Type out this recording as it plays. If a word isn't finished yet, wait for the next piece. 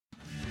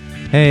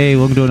Hey,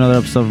 welcome to another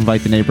episode of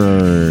Invite the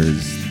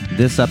Neighbors.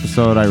 This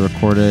episode I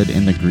recorded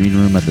in the green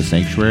room at the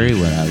Sanctuary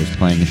when I was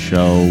playing a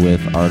show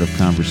with Art of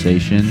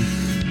Conversation.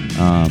 You're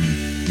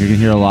going to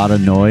hear a lot of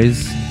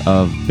noise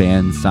of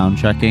bands sound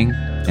checking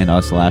and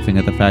us laughing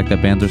at the fact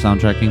that bands are sound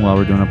checking while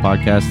we're doing a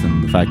podcast,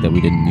 and the fact that we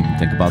didn't even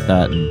think about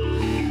that,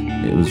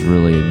 and it was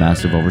really a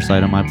massive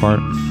oversight on my part.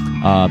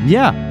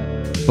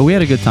 But we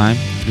had a good time.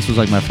 This was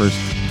like my first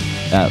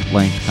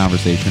at-length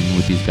conversation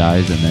with these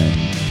guys, and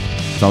then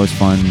it's always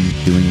fun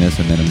doing this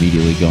and then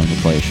immediately going to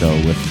play a show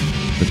with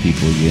the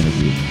people you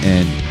interviewed.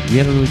 And we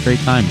had a really great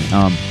time.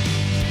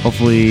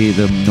 Hopefully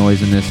the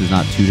noise in this is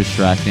not too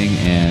distracting,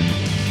 and,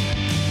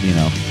 you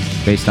know,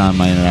 based on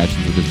my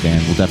interactions with this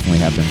band, we'll definitely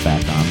have them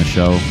back on the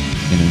show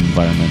in an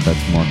environment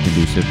that's more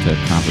conducive to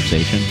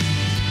conversation.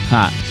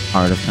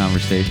 Art of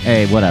Conversation.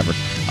 Hey, whatever.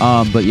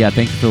 But yeah,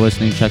 thank you for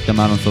listening. Check them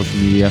out on social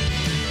media.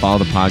 Follow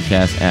the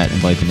podcast at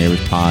Invite the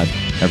Neighbors Pod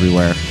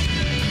everywhere.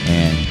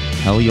 And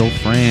tell your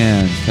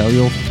friends.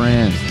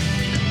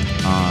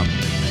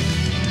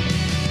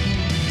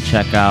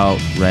 Check out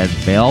Red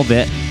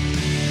Velvet.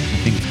 I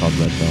think it's called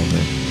Red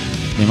Velvet.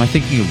 Am I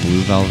thinking of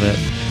Blue Velvet?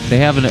 They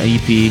have an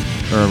EP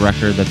or a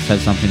record that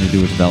has something to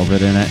do with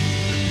velvet in it,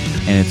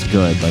 and it's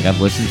good. Like,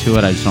 I've listened to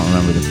it, I just don't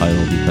remember the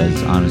title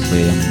because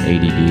honestly I'm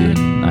ADD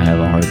and I have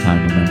a hard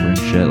time remembering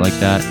shit like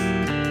that.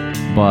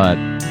 But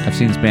I've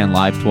seen this band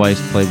live twice,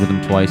 played with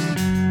them twice,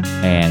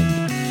 and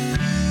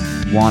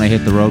want to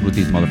hit the road with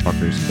these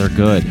motherfuckers. They're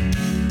good.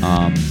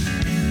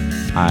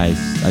 I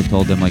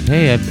told them, like,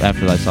 hey,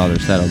 after I saw their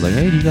set, I was like,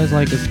 hey, do you guys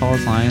like As Tall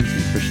as Lions?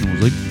 And Christian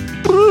was like,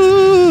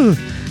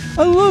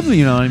 I love it,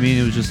 you know what I mean?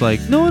 It was just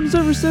like, no one's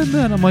ever said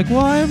that. I'm like,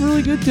 well, I have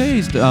really good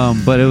taste.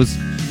 But it was,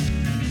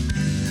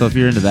 so if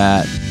you're into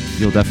that,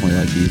 you'll definitely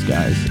like these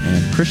guys.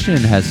 And Christian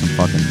has some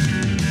fucking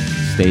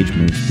stage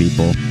moves,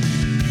 people.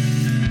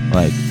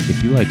 Like,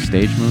 if you like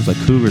stage moves, like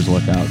Cougars,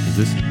 look out, because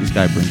this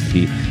guy brings the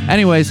heat.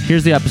 Anyways,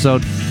 here's the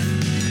episode.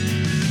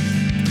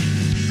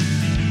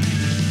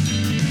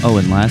 Oh,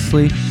 and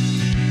lastly,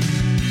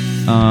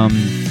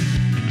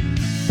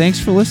 thanks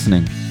for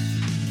listening.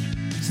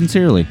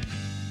 Sincerely.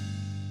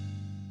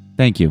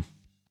 Thank you.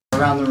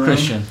 Around the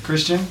room.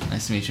 Christian.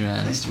 Nice to meet you,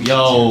 man. Nice to meet you.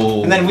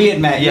 Yo. And then we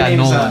had met. Yeah, Your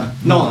name's,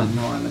 Nolan.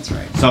 Nolan, that's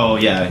right. So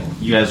yeah,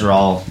 you guys are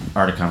all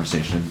Art of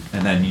Conversation,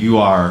 and then you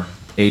are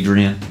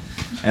Adrian,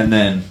 and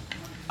then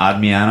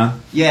Admiana.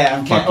 Yeah,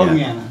 I'm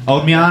Odmiana. Odmiana.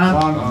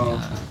 Odmiana? Long O.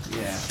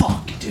 Yeah.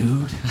 Fuck,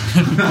 dude.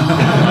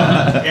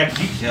 Yeah,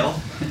 can you kill?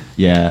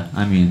 Yeah,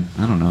 I mean,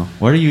 I don't know.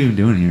 What are you even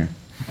doing here?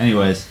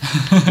 Anyways,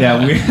 yeah,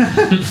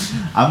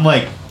 I'm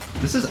like,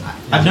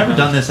 I've never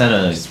done this at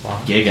a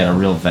gig at a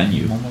real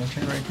venue.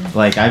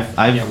 Like,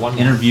 I've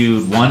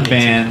interviewed one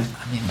band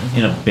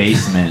in a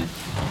basement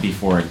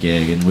before a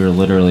gig, and we were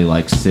literally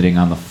like sitting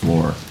on the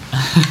floor.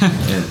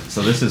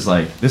 So this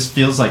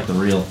feels like the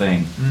real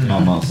thing,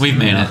 almost. We've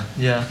made it.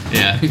 Yeah.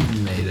 We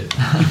made it.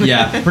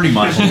 Yeah, pretty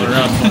much.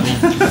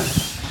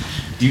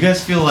 Do you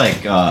guys feel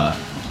like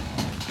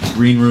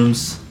green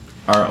rooms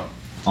are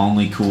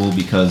only cool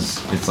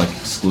because it's like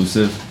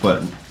exclusive,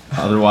 but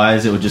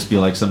otherwise it would just be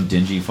like some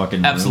dingy fucking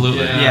room?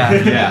 Absolutely.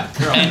 Yeah.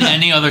 In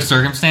any other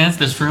circumstance,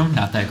 this room,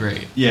 not that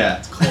great. Yeah.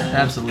 It's cold.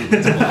 Absolutely.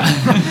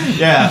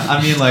 Yeah, I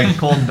mean, like,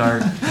 Cold and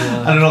dark.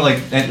 Yeah. I don't know,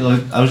 like,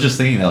 I was just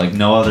thinking that, like,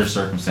 no other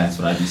circumstance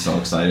would I be so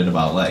excited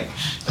about, like,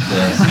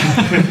 this.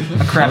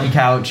 A crappy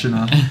couch and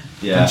a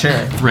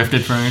chair.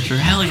 Thrifted furniture.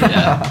 Hell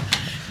yeah.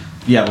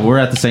 Yeah, but we're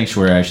at the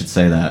Sanctuary, I should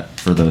say that,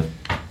 for the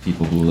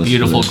people who listen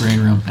Beautiful to this.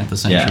 green room at the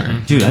Sanctuary.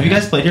 Yeah. Dude, have you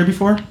guys played here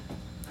before?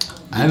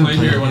 I haven't played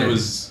here when it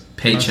was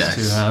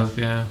Paychecks.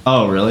 yeah.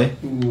 Oh, really?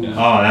 Ooh.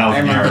 Oh, that was I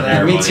remember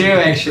that. Me too,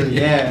 actually.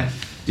 Yeah.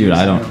 Dude,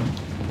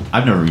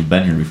 I've never even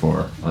been here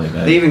before. Like,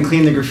 They even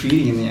cleaned the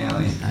graffiti in the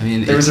alley. I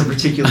mean, there was a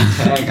particular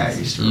tag I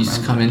used to remember. You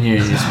just come in here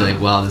and you just be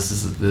like, wow, this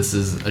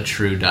is a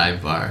true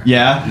dive bar.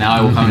 Yeah. Now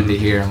I will come into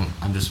here and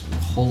I'm just,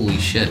 holy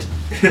shit.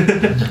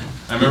 I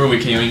remember we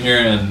came in here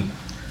and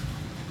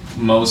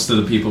most of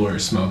the people were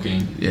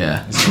smoking.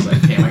 Yeah. So I was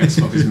like, damn, I gotta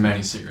smoke as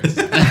many cigarettes.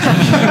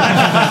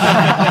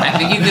 I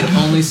think you could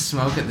only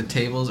smoke at the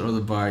tables or the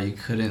bar. You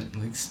couldn't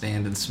like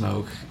stand and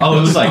smoke. Oh,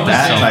 it was like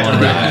that so type of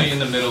literally rap. in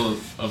the middle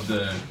of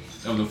the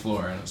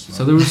floor and I was smoking.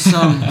 So there were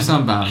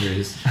some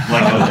boundaries.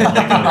 like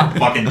a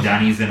fucking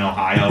Denny's in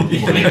Ohio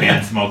where they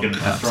ban smoking in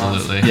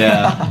restaurants. Absolutely.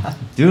 Yeah.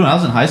 Dude, when I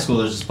was in high school,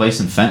 there's this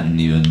place in Fenton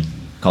even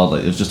called,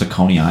 it was just a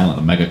Coney Island,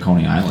 a mega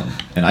Coney Island.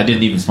 And I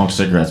didn't even smoke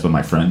cigarettes, but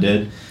my friend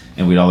did.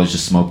 And we'd always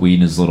just smoke weed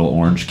in his little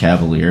orange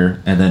Cavalier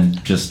and then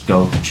just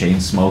go chain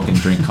smoke and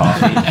drink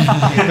coffee.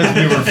 Because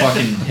we were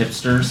fucking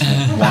hipsters,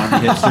 wannabe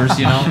hipsters,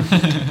 you know?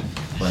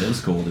 But it was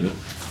cool, dude.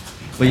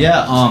 But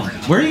yeah,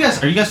 where are you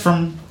guys? Are you guys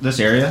from this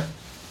area?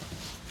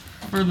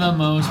 For the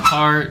most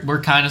part,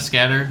 we're kind of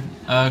scattered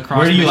across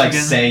Where do you Michigan. like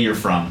say you're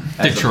from?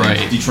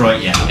 Detroit.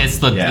 Detroit, yeah. It's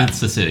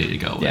the city to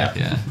go with.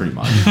 Yeah. Pretty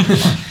much.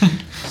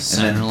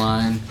 Center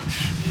line.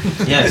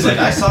 Yeah, it's like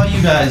I saw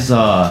you guys.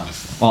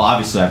 Well,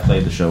 obviously I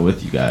played the show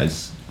with you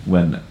guys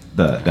when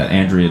that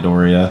Andrea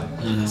Doria.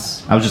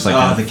 I was just like,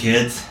 Oh, the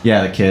kids.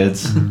 yeah, the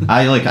kids.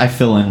 I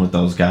fill in with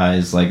those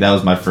guys. Like that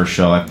was my first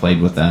show. I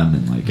played with them,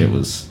 and like it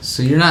was.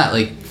 So you're not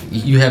like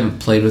you haven't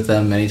played with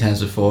them many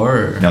times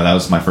before, or No, that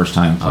was my first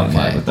time playing Okay.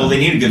 live with them. Well, they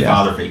need a good Yeah.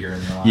 father figure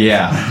in their life.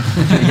 Yeah,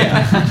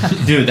 yeah,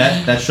 dude.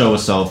 That show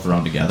was so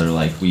thrown together.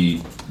 Like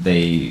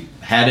they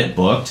had it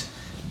booked,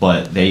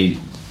 but they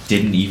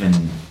didn't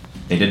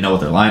know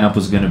what their lineup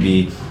was going to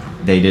be.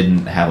 They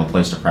didn't have a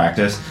place to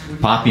practice.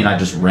 Poppy and I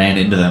just ran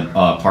into them,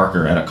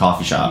 Parker, at a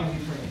coffee shop,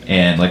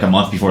 and like a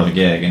month before the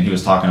gig, and he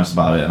was talking to us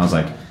about it, and I was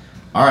like,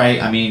 all right,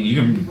 I mean, you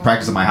can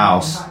practice at my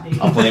house.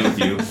 I'll play with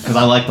you because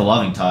I like the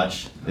loving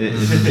touch.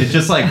 It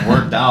just like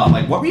worked out. I'm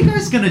like, what were you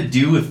guys gonna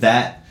do if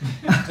that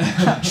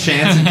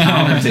chance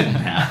encounter didn't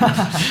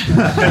happen?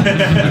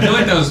 I feel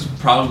like that was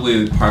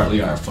probably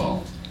partly our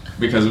fault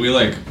because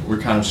we're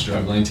kind of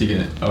struggling to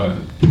get a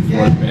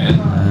fourth band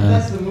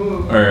That's the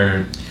move.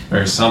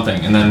 or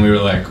something, and then we were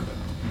like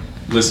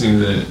listening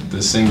to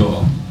the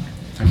single.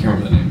 I can't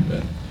remember the name of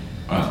it.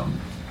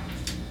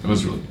 It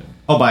was really good.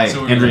 Oh, by So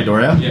we were Andrea like-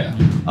 Doria? Yeah.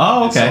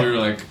 Oh, And so okay. we were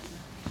like,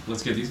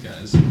 let's get these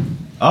guys.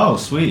 Oh,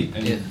 sweet.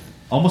 And Yeah.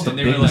 Almost a And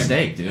they big were like-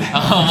 mistake, dude. it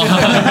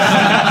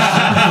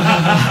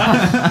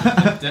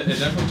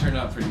definitely turned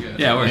out pretty good.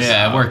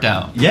 Yeah, it worked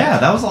out. Yeah,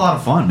 that was a lot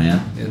of fun,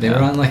 man. they were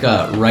on like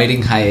a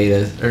writing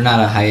hiatus, or not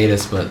a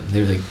hiatus, but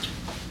they were like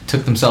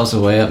took themselves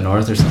away up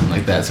north or something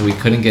like that, so we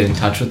couldn't get in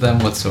touch with them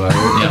whatsoever.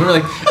 And we were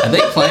like, are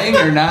they playing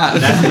or not?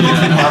 That's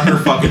the Parker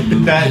fucking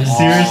move. That all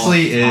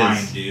seriously the time,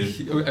 is.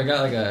 dude. I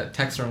got like a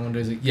text from one day.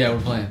 He's like, "Yeah,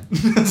 we're playing."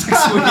 It's like,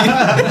 sweet.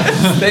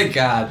 Thank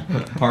God.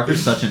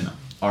 Parker's such an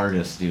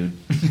artist, dude.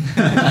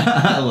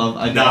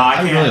 I No, I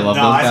can't. really love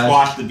no, those I guys.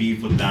 squashed the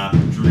beef with them.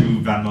 Drew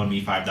Venmoed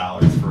me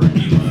 $5 for a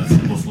new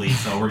Simple Sleep,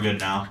 so we're good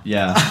now.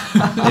 Yeah,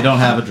 they don't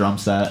have a drum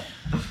set.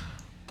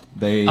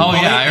 They. Oh,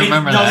 yeah, I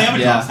remember no, that. they have a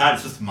Yeah. drum set.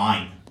 It's just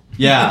mine.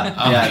 Yeah.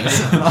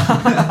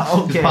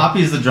 Okay.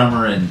 Poppy's the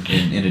drummer in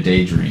a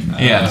Daydream.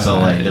 Yeah. So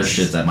like their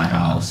shit's at my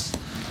house.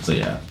 So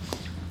yeah.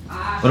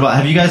 What about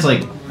have you guys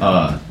like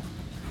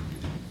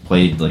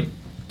played like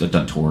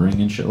done touring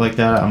and shit like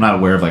that? I'm not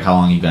aware of like how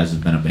long you guys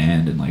have been a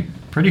band and like.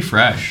 Pretty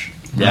fresh.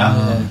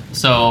 Yeah.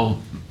 So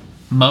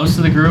most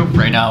of the group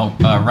right now,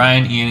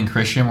 Ryan, Ian, and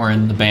Christian were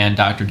in the band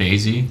Dr.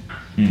 Daisy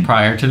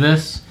prior to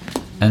this,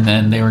 and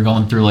then they were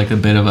going through like a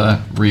bit of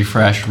a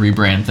refresh,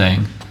 rebrand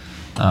thing.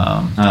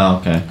 Oh,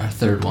 okay. Our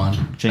third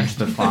one. Change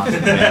the font. of the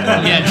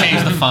band. Yeah,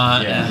 change the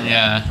font. Yeah. And,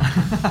 yeah,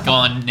 go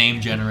on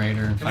name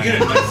generator. And Can we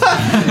get a nice,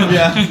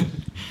 Yeah.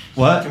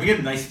 What? can we get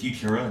a nice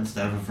Futura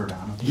instead of a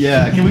Verdana?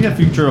 Yeah. Can we get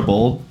Futura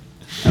Bold?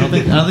 I don't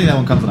think that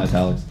one comes in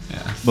italics.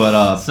 Yeah.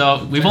 But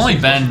So we've only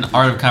been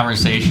Art of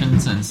Conversation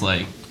since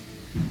like,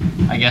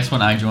 I guess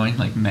when I joined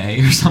like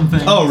May or something.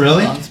 oh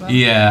really?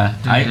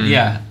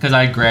 Yeah, because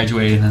I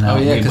graduated and then Oh,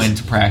 yeah, we 'cause- went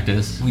to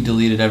practice. We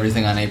deleted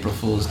everything on April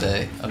Fool's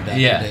Day of Dr.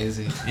 Yeah.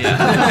 Daisy.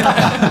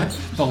 Yeah,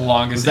 the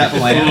longest Was that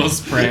planned? Fool's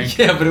prank.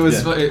 Yeah, but it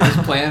was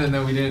planned, and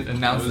then we didn't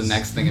announce the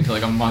next thing until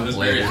like a It month was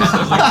later. very, it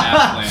was like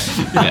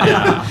half planned.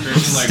 Yeah.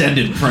 Christian, like,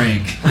 Extended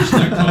prank. Christian,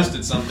 like,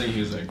 posted something.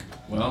 He was like,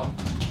 "Well,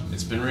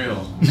 it's been real."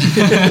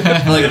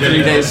 For like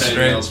 3 days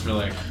straight. Emails for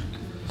like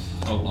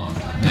a long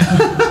time.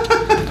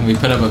 And we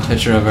put up a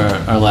picture of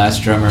our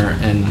last drummer,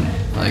 and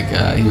like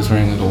he was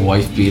wearing like a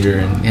wife beater,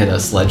 and he had a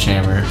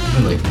sledgehammer.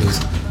 Like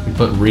we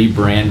put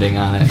rebranding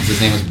on it. His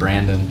name was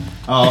Brandon,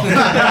 Oh.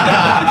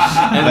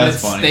 and That's it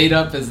funny. stayed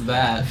up as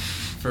that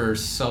for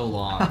so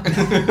long.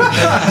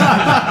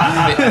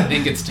 I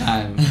think it's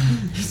time.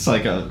 It's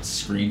like a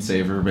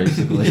screensaver,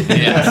 basically.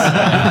 Yes,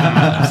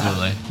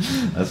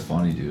 absolutely. That's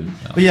funny, dude.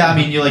 But yeah, I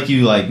mean, you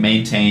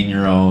maintain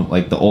your own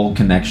like the old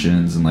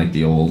connections and like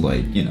the old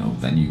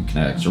venue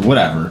connects or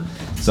whatever.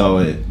 So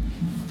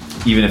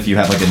even if you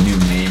have like a new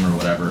name or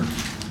whatever,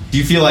 do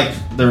you feel like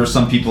there were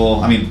some people?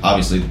 I mean,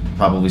 obviously,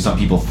 probably some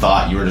people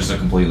thought you were just a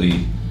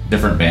completely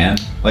different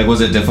band. Like,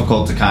 was it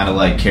difficult to kind of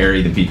like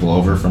carry the people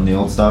over from the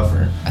old stuff?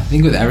 Or I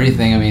think with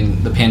everything, I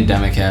mean, the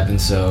pandemic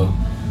happened, so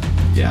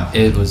yeah.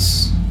 it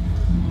was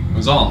It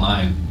was all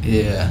online.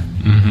 yeah.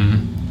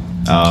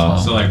 Mm-hmm.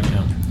 Oh. So like,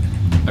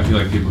 I feel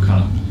like people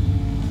kind of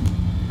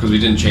because we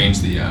didn't change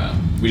the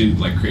we didn't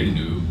like create a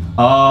new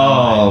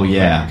Oh like,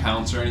 yeah.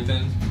 accounts or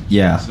anything.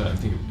 Yeah. So I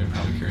think it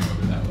probably carried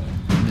over that way.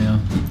 Yeah.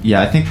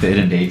 Yeah, I think the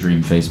Hidden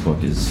Daydream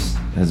Facebook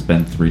has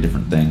been 3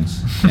 different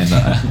things,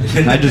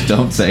 and I just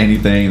don't say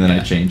anything, and then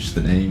I change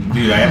the name.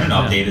 Dude, I haven't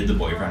updated the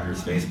Boyfrienders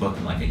Facebook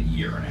in like a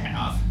year and a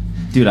half.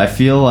 Dude, I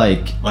feel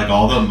like Like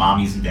all the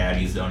mommies and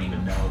daddies don't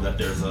even know that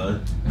there's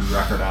a new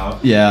record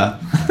out. yeah,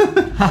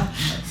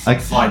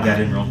 Slide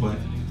that in real quick.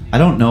 I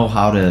don't know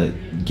how to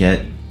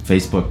get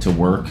Facebook to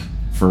work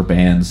for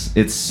bands.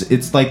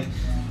 It's like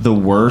the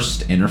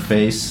worst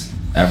interface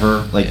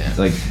ever. Like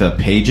the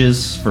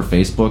pages for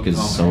Facebook is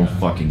Oh my so God.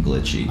 fucking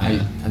glitchy. I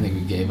think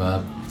we gave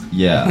up.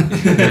 Yeah.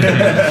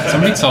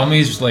 Somebody told me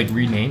he's just like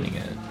renaming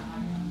it.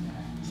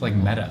 It's like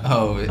Meta.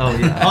 Oh, yeah.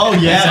 Oh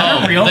Is yeah.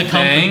 that a real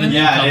thing? The new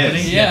Yeah, it company?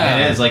 is. Yeah,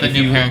 it is. Like the if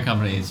new you- parent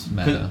company is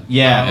Meta.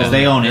 Yeah, because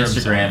they own they're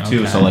Instagram absurd.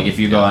 too. Okay. So like, if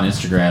you go on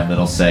Instagram,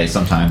 it'll say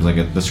sometimes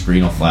like the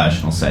screen will flash and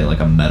it'll say like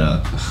a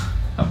Meta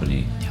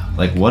company.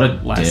 Like what a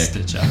Last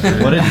dick. ditch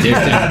effort. What a dick.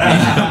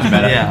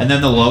 Meta. Yeah. And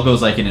then the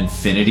logo's like an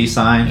infinity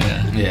sign.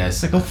 Yeah. yeah,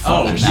 it's like, Like, oh fuck.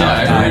 Oh, this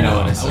yeah, shit. I I know know.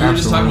 what it's- We were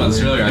just talking about this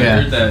absolutely. earlier. Yeah.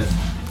 I heard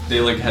that they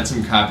like had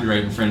some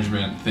copyright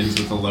infringement things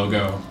with the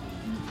logo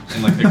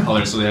and like the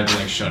color, so they had to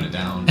like shut it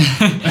down.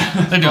 They're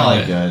doing Probably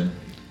it. good.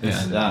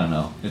 It's, Yeah. I don't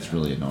know. It's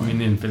really I annoying. mean,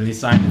 the infinity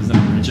sign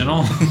isn't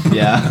original.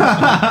 Yeah.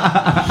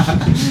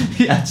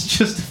 Yeah, it's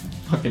just a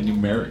fucking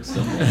numeric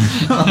symbol.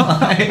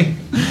 Like,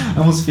 I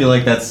almost feel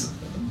like that's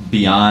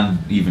beyond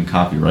even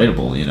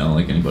copyrightable, you know?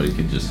 Like anybody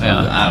could just Yeah.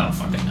 I don't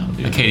fucking know,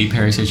 dude. A Katy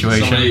Perry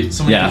situation.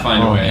 Somebody Yeah. can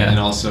find a Oh, way yeah. and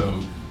also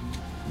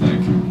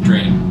like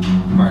drain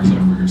Mark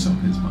Zuckerberg some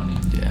of his money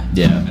yeah.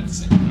 Yeah. at the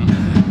same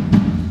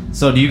time.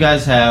 So do you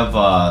guys have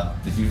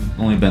if you've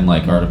only been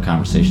like Art of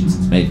Conversation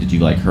since May, did you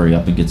like hurry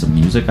up and get some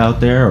music out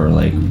there or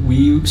like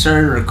We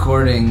started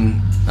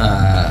recording.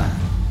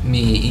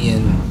 Me,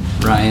 Ian,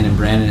 Ryan, and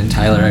Brandon and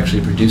Tyler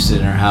actually produced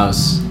it in our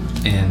house,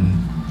 and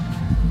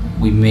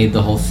we made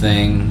the whole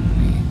thing.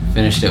 We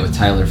finished it with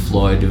Tyler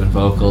Floyd doing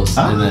vocals,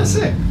 Ah, and then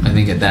sick. I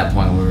think at that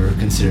point we were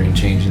considering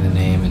changing the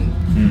name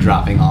and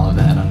dropping all of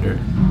that under.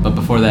 But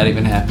before that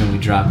even happened, we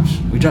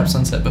dropped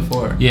Sunset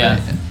before. Yeah.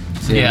 right?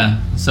 So, Yeah.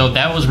 So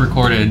that was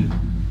recorded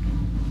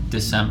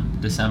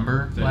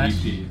December The last.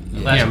 EP.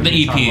 Yeah, we the can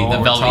EP, talk about the what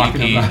we're Velvet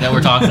talking EP about. that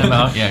we're talking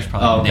about. Yeah, I should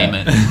probably Oh, okay.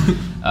 name it.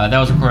 That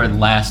was recorded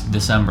last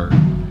December,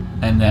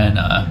 and then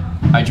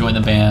I joined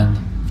the band.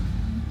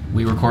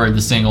 We recorded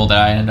the single that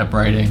I ended up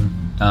writing,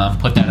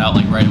 put that out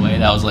like right away.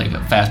 That was like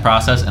a fast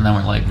process, and then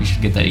we're like, we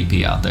should get that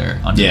EP out there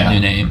under Yeah. the new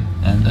name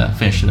and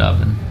finish it up.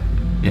 And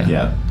yeah,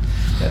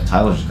 yeah,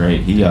 Tyler's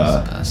great. He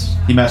best.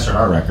 he mastered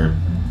our record.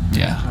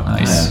 yeah,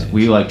 nice. Yeah,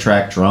 we like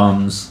tracked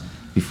drums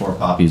before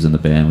Poppy was in the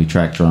band. We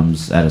tracked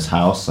drums at his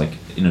house, like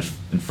in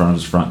front of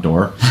his front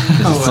door.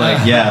 'Cause it's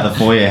like, yeah, the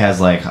foyer has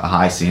like a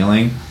high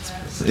ceiling.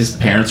 His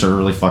parents are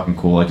really fucking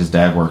cool. Like his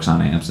dad works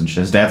on amps and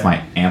shit. His dad's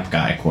my amp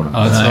guy, quote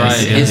unquote. Oh, that's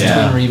Nice. right. His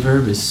Yeah. twin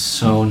reverb is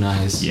so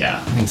nice. Yeah.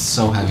 I think it's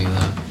so heavy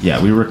though.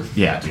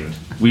 Yeah, dude.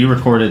 We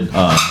recorded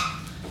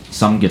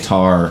some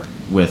guitar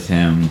with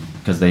him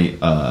because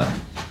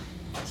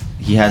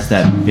he has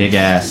that big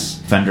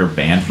ass Fender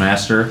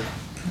Bandmaster.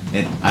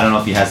 I don't know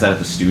if he has that at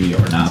the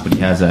studio or not, but he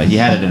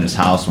had it in his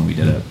house when we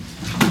did it.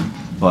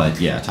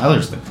 But yeah,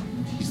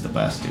 he's the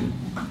best, dude.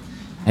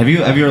 Have you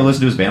ever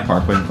listened to his band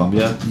Parkway in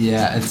Columbia?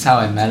 Yeah, it's how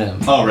I met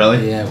him. Oh,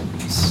 really? Yeah. it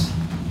was-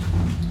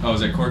 Oh, it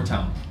was at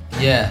Corktown.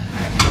 Yeah,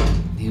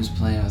 he was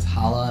playing with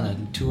Hala in a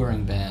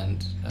touring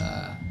band.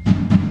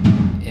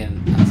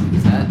 And I was like,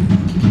 is that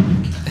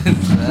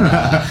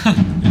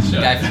Good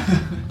show. guy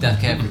from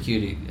Death Cab for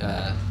Cutie,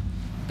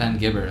 Ben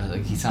Gibbard?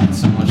 Like he sounded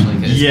so much like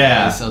his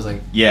Yeah. voice. I was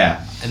like, Yeah.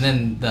 and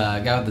then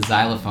the guy with the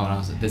xylophone. I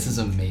was like, this is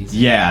amazing.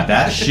 Yeah,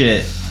 that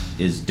shit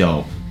is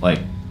dope. Like,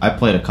 I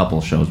played a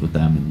couple shows with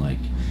them, and like,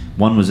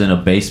 one was in a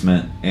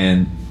basement,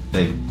 and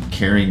they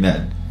carrying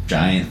that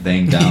giant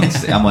thing down.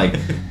 I'm like,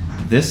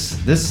 this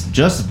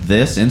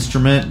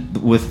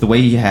instrument with the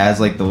way he has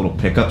like the little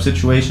pickup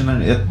situation,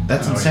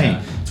 that's Oh, insane.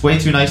 yeah. It's way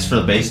too nice for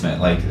the basement.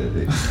 Like,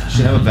 it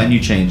should have a venue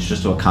change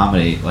just to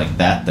accommodate like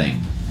that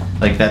thing.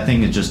 Like that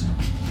thing, it just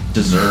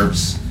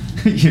deserves,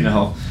 you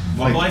know.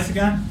 What like- place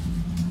again?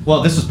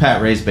 Well, this was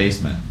Pat Ray's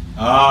basement.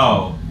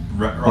 Oh,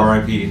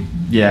 R.I.P.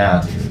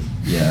 Yeah,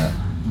 yeah.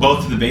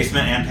 Both to the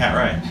basement and Pat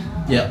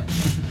Ray. Yep.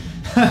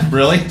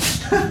 Really?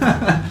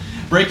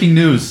 Breaking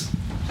news.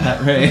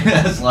 Pat Ray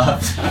has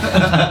left.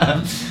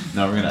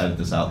 No, we're gonna edit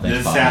this out. Thanks,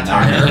 This is Bobby.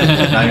 satire.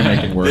 Now you're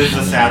making words. This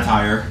is a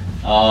satire.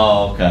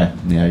 Oh, okay.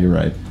 Yeah, you're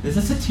right. This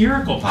is a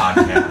satirical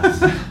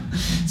podcast.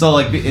 So,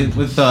 like,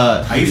 with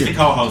I used to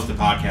co-host the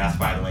podcast,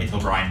 by the way, till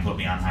Brian put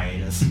me on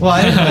hiatus. Well,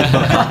 I didn't.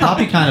 But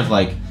Poppy kind of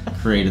like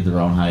created their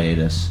own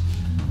hiatus,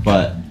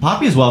 but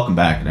Poppy is welcome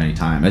back at any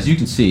time. As you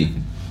can see,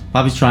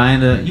 Poppy's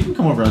trying to. You can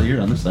come over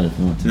here on this side if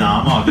you want to. No,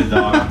 I'm all good,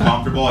 dog. I'm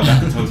comfortable. I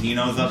got the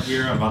Totinos up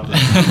here. I'm about to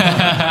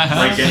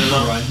break into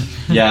them.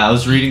 Yeah, I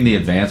was reading the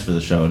advance for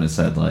the show, and it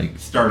said like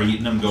Start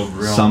eating them, go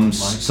real.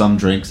 some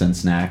drinks and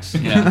snacks.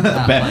 Yeah.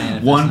 Not playing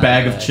if One it's not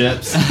bag of good.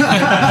 chips.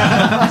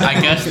 I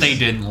guess they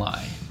didn't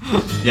lie.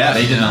 Yeah,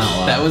 they did not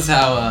lie. That was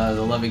how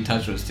the Loving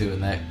Touch was too,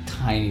 in that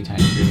tiny green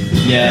room.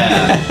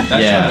 Yeah.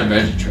 That's Yeah. not a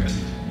veggie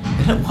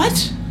tray.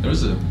 What? There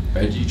was a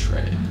veggie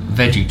tray.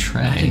 Veggie I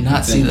tray. did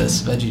not see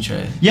this veggie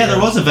tray. Yeah, there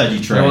was a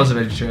veggie tray. There was a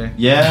veggie tray.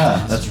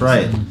 Yeah, that's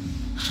right.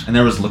 And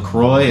there was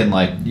LaCroix and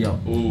like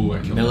Yep. Ooh, I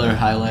killed Miller that.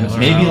 High Life.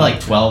 maybe like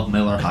 12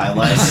 Miller High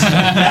Lifes for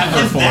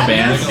Is 4 that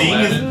bands. the thing?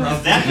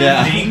 Is that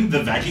Yeah. the thing? The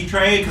veggie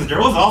tray? Because there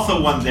was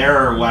also one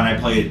there when I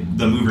played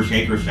the Mover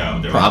Shaker show.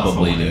 There was also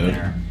Probably, one in dude.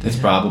 there. It's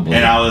probably.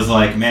 And I was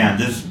like,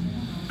 man,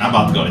 I'm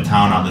about to go to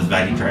town on this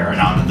veggie tray right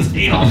now, and then just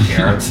ate all the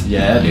carrots.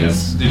 Yeah, dude.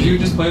 Did you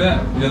just play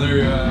that the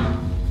other?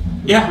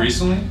 Yeah.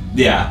 Recently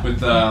Yeah.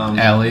 with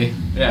Allie.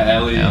 yeah,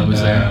 Ellie Yeah, I and was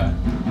there.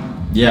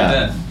 Yeah.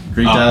 Death.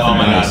 Greek Oh, Death oh and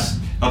my Ice. God.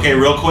 Okay,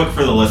 real quick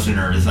for the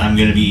listeners, I'm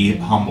gonna be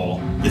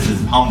humble. this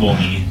is humble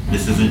me.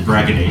 This isn't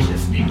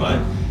braggadocious me, but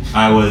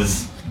I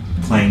was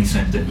playing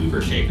synth and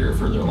Mover Shaker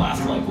for their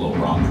last like little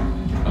run.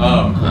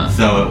 Oh.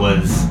 So it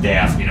was. They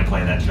asked me to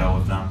play that show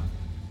with them.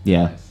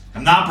 Yeah.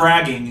 I'm not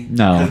bragging.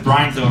 No. Because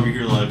Brian's over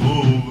here like,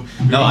 ooh.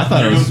 No, I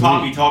thought it was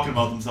Poppy sweet. talking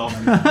about themselves.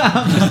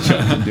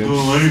 Dude.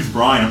 Oh, my name's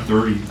Brian. I'm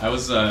 30. I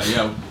was,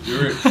 yeah, we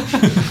were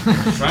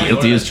trying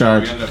Guilty to as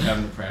charged. We ended up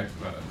having to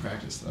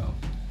practice though.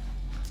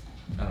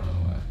 I don't know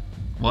why.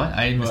 What?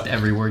 I missed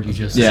every word you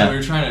just Yeah. said. So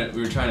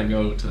we were trying to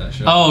go to that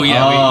show. Oh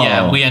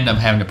yeah, Oh. we end up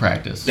having to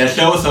practice. That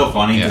show was so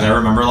funny because Yeah. I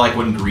remember like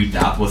when Greed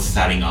Death was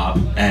setting up,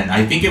 and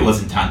I think it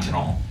was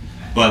intentional,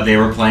 but they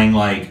were playing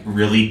like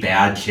really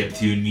bad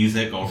chiptune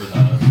music over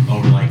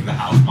like the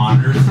house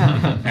monitors.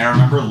 And I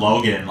remember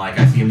Logan, like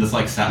I see him just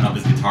like setting up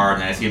his guitar,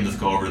 and I see him just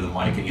go over to the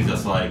mic, and he's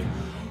just like,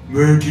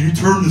 "Man, can you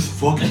turn this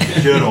fucking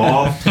shit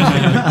off?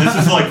 This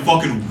is like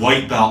fucking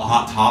white belt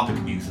Hot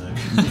Topic music.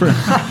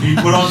 Can you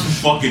put on some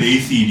fucking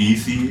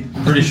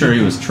AC/DC?" Pretty sure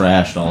he was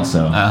trashed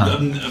also.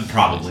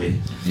 Probably.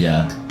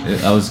 Yeah.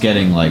 I was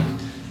getting like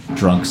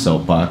drunk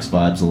soapbox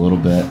vibes a little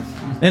bit.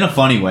 In a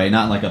funny way,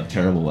 not in like a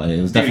terrible way.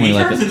 It was Dude, definitely he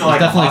like turns a, into it was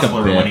like a definitely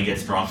hustler like a when he bit.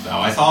 gets drunk, though.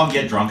 I saw him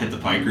get drunk at the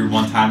Pike Group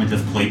one time and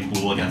just play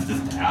pool against his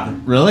dad.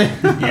 Really?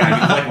 Yeah,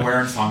 he was like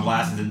wearing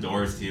sunglasses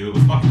indoors too. It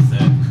was fucking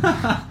sick.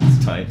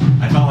 It's tight.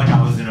 I felt like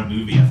I was in a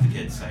movie, as the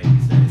kids say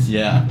these days.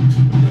 Yeah.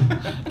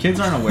 Kids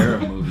aren't aware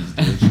of movies,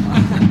 dude.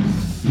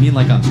 You mean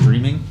like on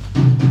streaming?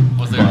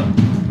 Was there a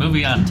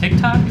movie on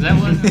TikTok? Is that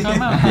what you're talking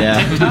about?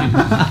 Yeah.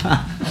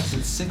 TikTok? That's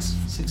it, six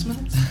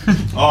minutes?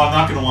 Oh, I'm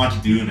not gonna watch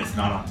Dune. It's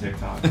not on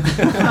TikTok.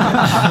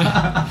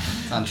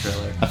 It's on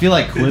Triller. I feel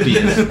like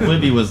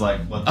Quibi was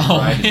like what the Oh,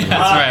 ride yeah, is. that's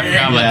right. I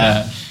forgot about Yeah.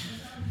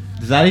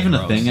 that. Is that even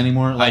a thing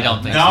anymore? I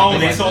don't think so. No, Something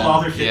they like sold that.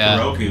 all their shit Yeah.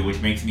 to Roku, which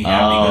makes me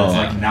happy because Oh.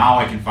 like now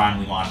I can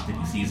finally watch the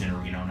new season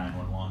of Reno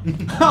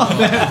 911.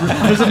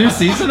 There's a new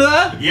season of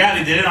that? Yeah,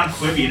 they did it on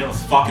Quibi and it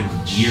was fucking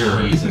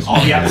weird. Jesus All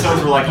the Christ.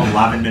 episodes were like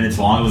 11 minutes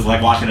long. It was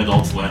like watching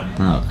Adult Swim.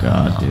 Oh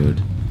god, dude.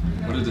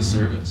 What a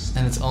disservice.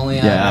 And it's only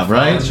on Yeah,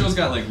 right? That show's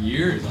got like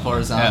years. on it.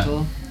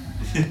 horizontal.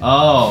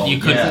 Oh. You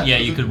could, yeah,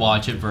 you could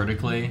watch it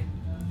vertically,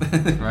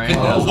 right?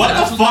 Oh,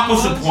 What the fuck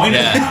was the point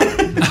Yeah. of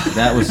that?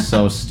 That was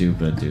so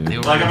stupid, They dude.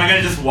 were- Like, am I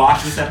gonna just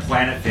watch this at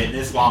Planet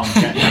Fitness while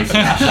I'm getting my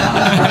snaps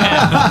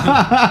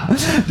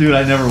on? Dude,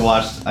 I never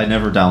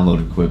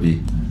downloaded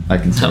Quibi. I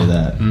can say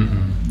that.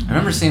 I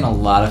remember seeing a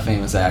lot of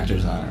famous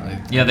actors on it. Like,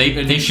 Yeah,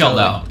 they shelled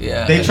out.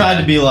 Yeah. They tried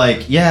to be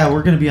like, yeah,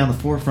 we're gonna be on the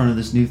forefront of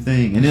this new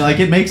thing, and like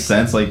it makes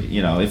sense. Like,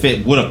 you know, if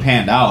it would have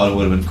panned out, it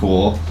would have been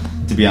cool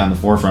to be on the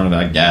forefront of it,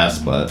 I guess.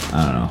 But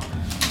I don't know.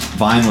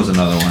 Vine was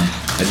another one.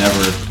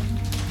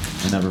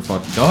 I never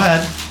fucking. Go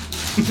ahead.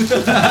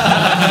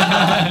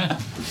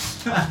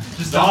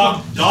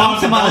 Dog, Come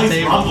on the belly's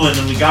table. rumbling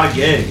and we got a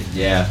gig.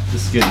 Yeah,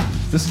 this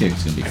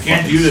gig's gonna be. I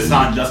can't do this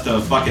on just a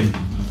fucking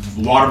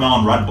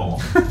watermelon Red Bull.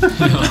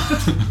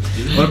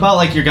 What about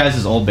like your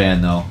guys' old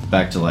band though?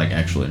 Back to like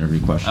actual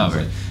interview questions. Oh,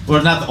 right. Like,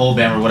 well, not the old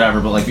band or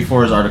whatever, but like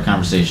before his Art of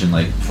Conversation,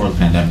 like before the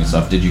pandemic and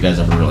stuff. Did you guys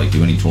ever like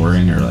do any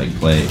touring or like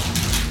play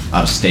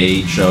out of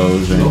state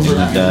shows or anything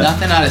like that?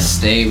 Nothing out of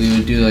state. We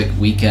would do like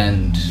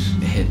weekend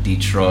hit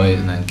Detroit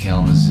and then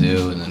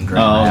Kalamazoo and then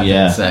Grand Oh, Rapids,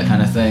 yeah. that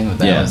kind of thing. But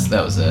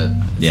that was it.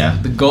 Yeah.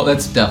 The goal.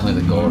 That's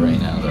definitely the goal right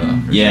now, though.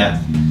 for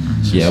Yeah,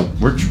 yeah,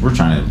 we're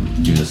trying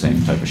to do the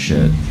same type of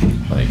shit,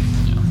 like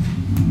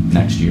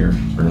next year,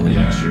 early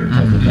Yeah. next year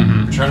type of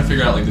thing. We're trying to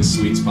figure out like the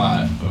sweet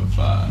spot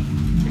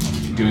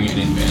of doing it in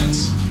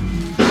advance.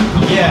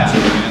 How many Yeah. months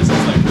in advance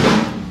is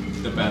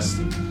like the best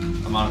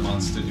amount of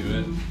months to do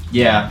it.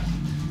 Yeah,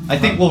 I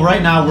think. Well,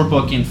 right now we're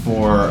booking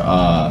for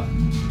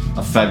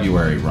a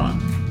February run,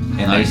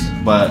 and Nice.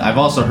 but I've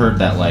also heard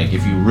that like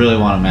if you really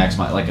want to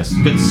maximize, like a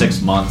good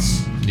 6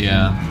 months,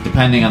 Yeah.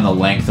 depending on the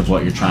length of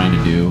what you're trying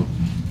to do.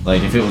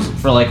 Like if it was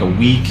for like a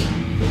week,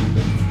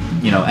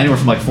 you know, anywhere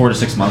from like 4 to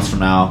 6 months from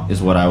now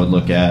is what I would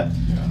look at.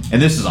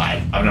 And this is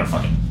I've never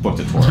fucking booked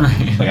a tour.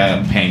 Right. Like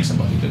I'm paying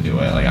somebody to do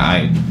it. Like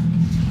I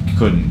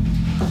couldn't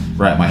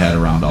wrap my head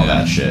around all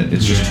that shit.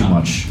 It's just too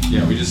much.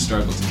 Yeah, we just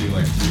struggled to do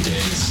like 3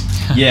 days.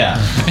 Yeah.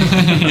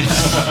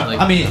 Like,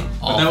 I mean,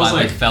 all that was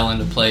finally like- fell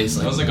into place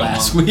That like was like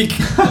last a month. week.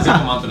 That was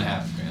like a month and a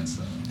half advance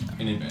though.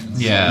 In advance.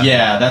 Yeah.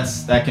 Yeah, that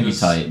can It be was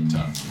tight.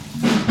 Tough.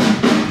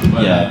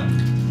 But, Yeah.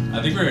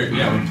 I think we're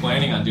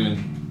planning on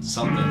doing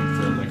something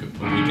for like a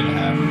week and a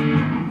half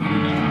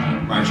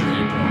in March or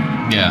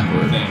April.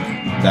 Yeah. I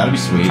think. That'd be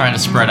sweet. Trying to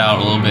spread out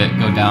a little bit,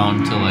 go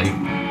down to like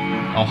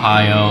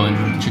Ohio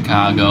and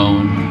Chicago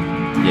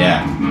and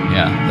Yeah.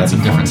 yeah, That's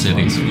some a different fun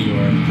one. cities. New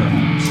York,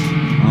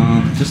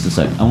 perhaps. Just a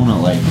sec. I want to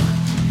like.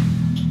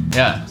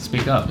 Yeah,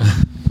 speak up.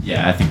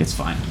 Yeah, I think it's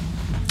fine.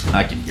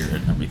 I can hear it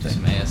and everything.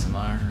 Some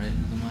ASMR right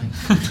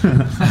into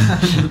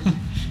the mic.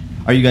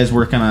 Are you guys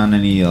working on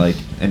any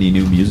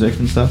new music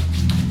and stuff?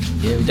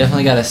 Yeah, we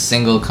definitely got a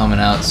single coming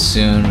out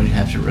soon. We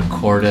have to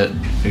record it,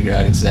 figure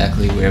out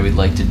exactly where we'd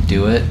like to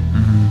do it.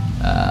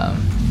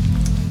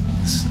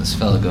 This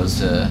fella goes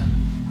to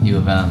U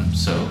of M,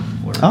 so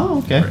we're Oh,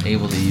 okay. we're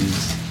able to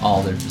use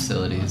all their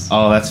facilities.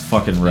 Oh, that's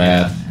fucking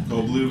rad.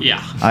 Go blue.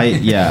 Yeah.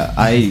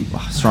 I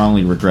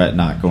strongly regret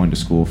not going to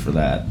school for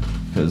that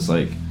because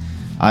like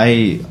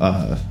I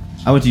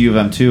went to U of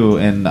M too,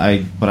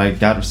 but I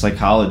got a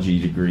psychology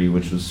degree,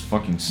 which was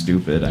fucking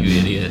stupid. You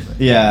idiot.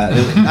 Yeah,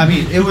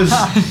 it was.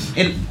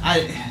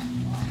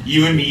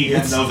 You and me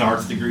get those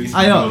arts degrees.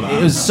 I know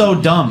it was so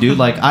dumb, dude.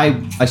 Like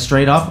I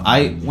straight up,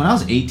 when I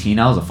was 18,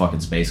 I was a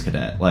fucking space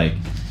cadet. Like,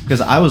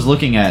 because I was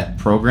looking at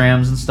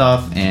programs and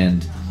stuff,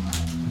 and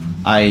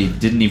I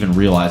didn't even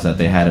realize that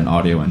they had an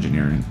audio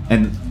engineering,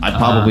 and I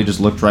probably just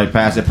looked right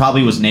past it.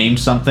 Probably was named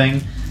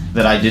something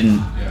that I didn't.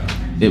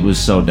 Yeah. It was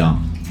so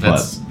dumb.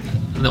 That's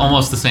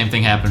almost the same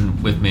thing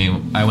happened with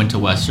me. I went to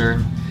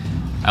Western.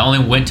 I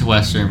only went to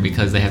Western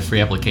because they had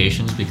free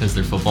applications because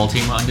their football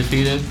team were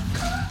undefeated.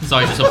 So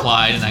I just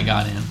applied and I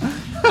got in.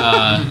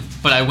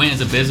 But I went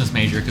as a business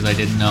major because I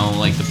didn't know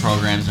like the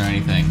programs or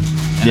anything.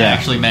 And I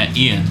actually met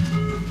Ian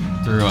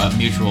through a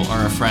mutual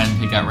or a friend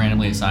who got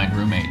randomly assigned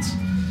roommates.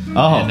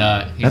 Oh,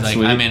 and he's that's like,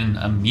 sweet. I'm in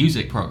a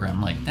music program.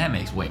 I'm like, that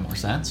makes way more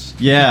sense.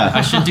 Yeah.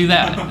 I should do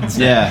that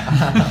instead.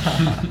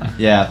 Yeah.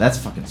 Yeah, that's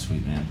fucking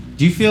sweet, man.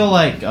 Do you feel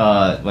like do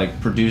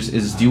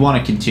you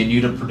want to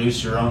continue to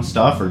produce your own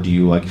stuff, or do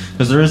you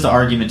because there is the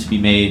argument to be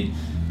made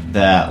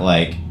that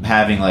like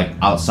having like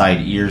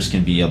outside ears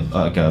can be a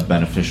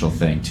beneficial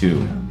thing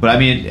too. But I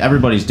mean,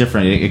 everybody's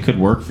different. It could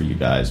work for you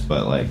guys,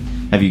 but like,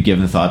 have you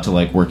given thought to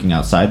like working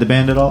outside the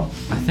band at all?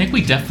 I think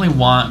we definitely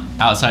want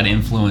outside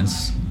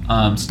influence.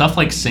 Stuff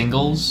like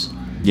singles.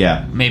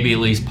 Yeah. Maybe at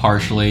least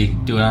partially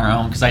do it on our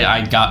own because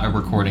I got a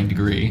recording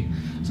degree.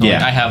 So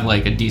like, I have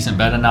like a decent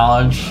bit of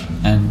knowledge,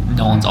 and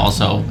Nolan's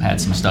also had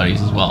some studies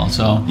as well.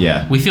 So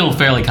yeah, we feel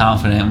fairly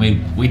confident.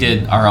 We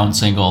did our own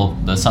single,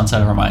 the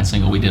Sunset of Our Mind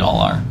single. We did all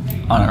on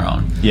our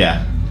own.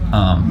 Yeah.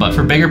 But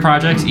for bigger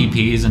projects,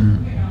 EPs,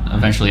 and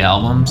eventually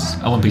albums,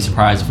 I wouldn't be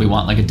surprised if we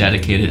want like a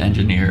dedicated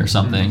engineer or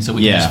something, so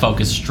we can just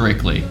focus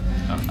strictly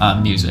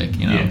on music.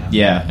 You know.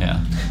 Yeah.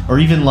 Or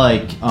even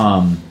like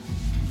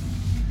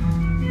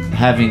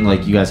having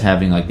like you guys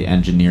having like the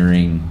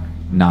engineering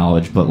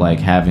knowledge, but like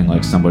having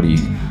like somebody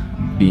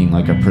being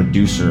like a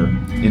producer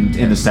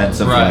in the sense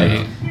of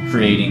like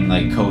creating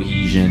like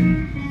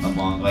cohesion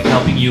among like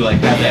helping you like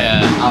have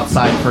that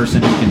outside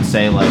person who can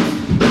say like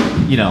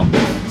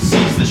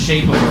sees the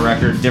shape of a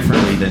record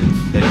differently than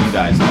you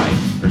guys might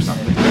or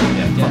something.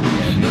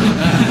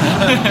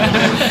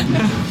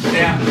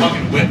 Yeah,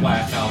 fucking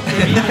whiplash out.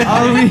 It'd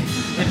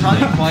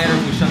probably be quieter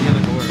if we shut the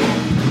other door.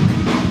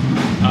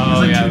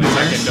 Oh yeah, the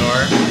second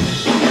door.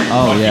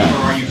 Oh yeah.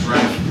 Or are you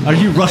dragging? Are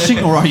you rushing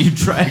or are you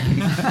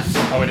dragging?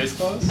 Oh, it is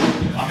closed? Both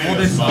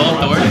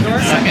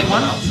doors? Second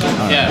one?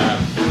 Yeah.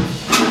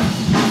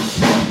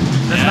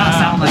 Does not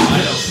sound like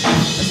this.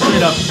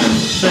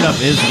 Straight up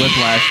is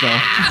whiplash though.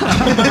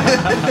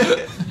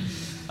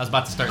 I was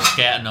about to start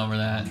scatting over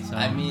that. So.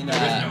 I mean, There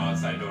is no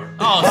outside door.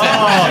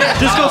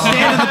 Just go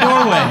stand in the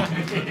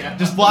doorway.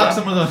 Just block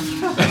some of the.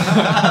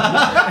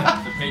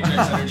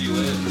 Matrix energy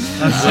lives.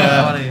 That's so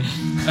funny.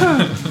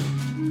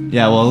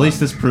 Yeah, well, at least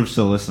this proves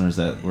to the listeners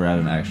that we're at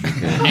an actual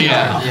kid.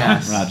 Yeah.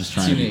 Yes. We're not just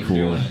trying to be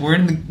cool. We're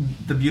in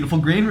the beautiful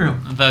green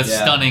room. The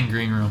stunning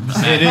green room.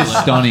 It is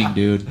stunning,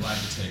 dude.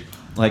 Live to tape.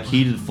 Like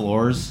heated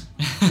floors.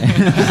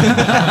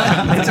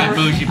 It's a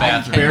bougie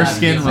bathroom.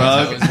 Bearskin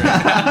rug.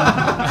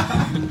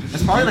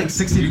 It's probably like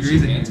 60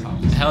 degrees in here.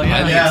 Hell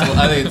yeah.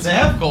 I think it's They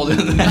have cold in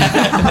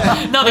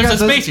there. No, there's a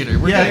space heater.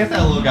 We're Yeah, good. get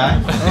that little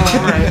guy. Oh,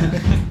 all right.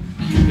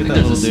 Get that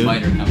There's little a dude.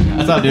 spider coming out.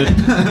 What's up, dude? I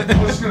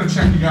was just gonna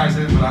check you guys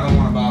in, but I don't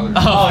want to bother.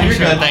 Oh, you're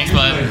sure. good. Thanks,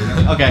 bud.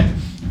 Okay.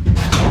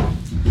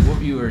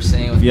 What you were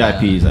saying with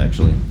VIPs,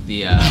 actually.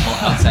 the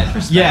whole outside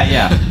perspective.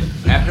 Yeah.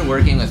 After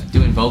working with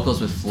doing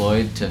vocals with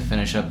Floyd to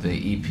finish up the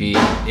EP,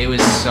 it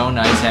was so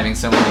nice having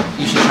someone like,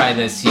 you should try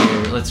this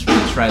here, let's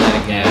try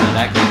that again,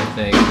 that kind of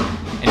thing,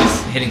 and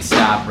just hitting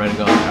stop, ready to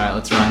go, all right,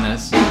 let's run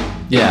this.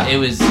 Yeah. It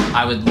was.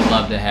 I would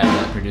love to have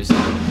that produced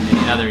in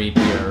another EP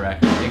or a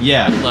record.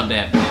 Yeah. I'd love to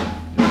have him.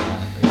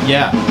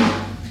 Yeah.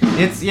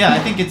 I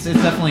think it's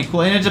definitely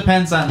cool, and it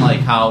depends on like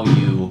how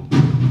you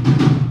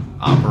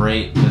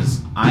operate.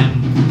 Because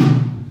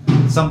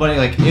I'm somebody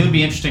like it would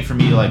be interesting for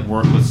me to like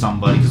work with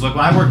somebody. Because like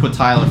when I worked with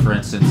Tyler, for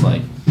instance,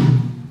 like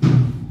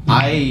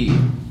I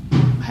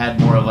had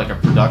more of like a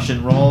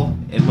production role,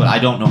 but I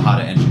don't know how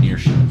to engineer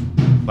shit.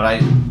 But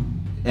I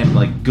am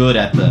like good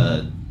at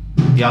the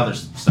other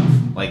stuff.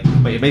 Like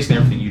basically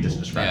everything you just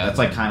described. Yeah. That's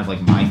like kind of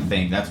like my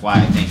thing. That's why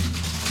I think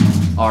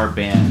our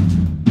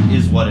band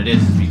is what it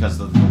is because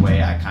of the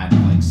way I kind of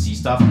like see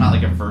stuff. I'm not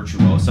like a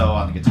virtuoso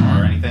on the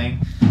guitar or anything,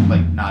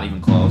 like not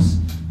even close,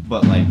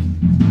 but like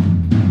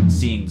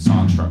seeing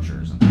song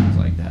structures and things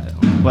like that.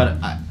 But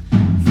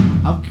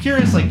I'm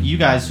curious, like you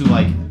guys who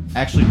like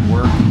actually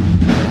work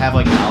and have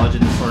like knowledge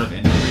in this sort of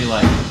industry,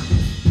 like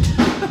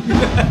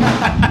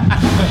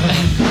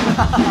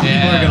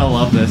people are gonna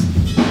love this.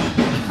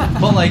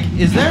 But like,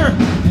 is there?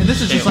 And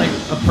this is just like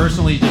a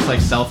personally, just like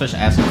selfish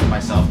asking for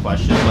myself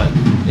question. But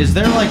is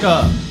there like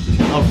a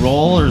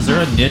role, or is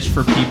there a niche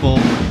for people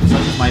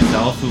such as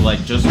myself who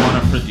like just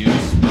want to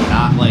produce, but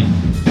not like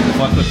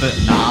fuck with the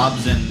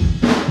knobs and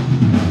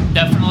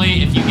Definitely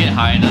Unfortunately, if you get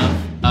high enough,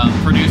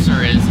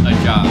 producer is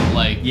a job.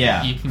 Like,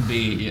 Yeah. you can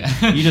be.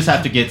 You just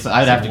have to get.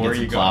 I'd have to where get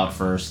some you clout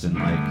first, and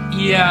like.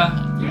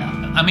 Yeah.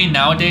 Yeah. I mean,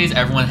 nowadays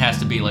everyone has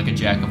to be like a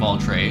jack of all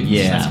trades.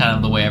 Yeah. That's kind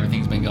of the way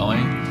everything's been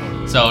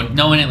going. So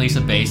knowing at least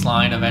a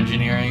baseline of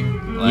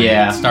engineering, like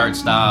Yeah. start,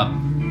 stop,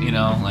 you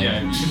know, like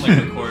Yeah, you can like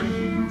record.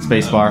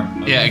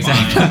 Spacebar. Yeah,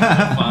 exactly.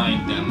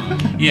 Fine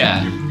demo.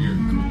 Yeah. You're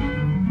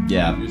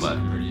Yeah.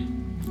 pretty.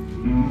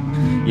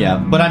 Yeah,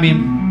 but I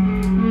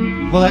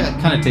mean, well, that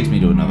kind of takes me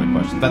to another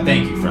question. But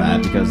thank you for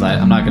that, because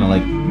I'm not gonna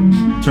like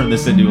turn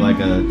this into like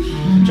a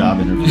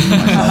job interview for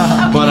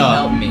myself. But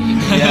Help me.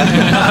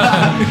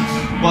 yeah.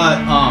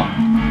 But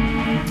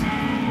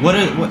what?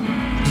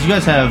 Because you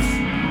guys have,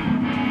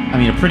 I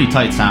mean, a pretty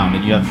tight sound,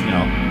 and you have,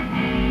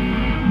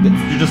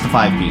 you're just a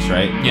 5-piece,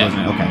 right? Yeah.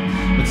 Wasn't it? Okay.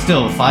 But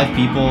still, 5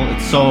 people.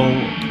 It's so.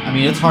 I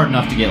mean, it's hard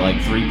enough to get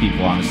like 3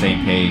 people on the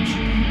same page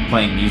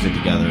playing music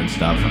together and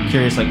stuff. I'm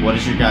curious, like, what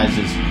is your guys'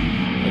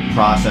 like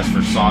process for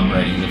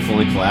songwriting? Is it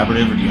fully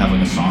collaborative, or do you have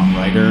like a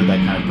songwriter that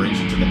kind of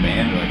brings you to the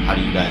band, or like how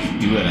do you guys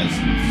do it as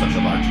such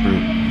a large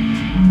group?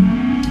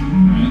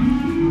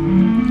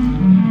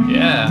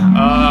 Yeah.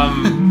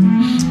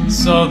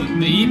 So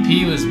the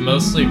EP was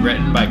mostly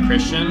written by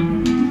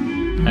Christian,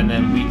 and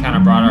then we kind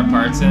of brought our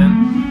parts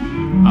in.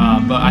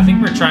 But I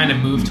think we're trying to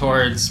move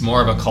towards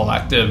more of a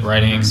collective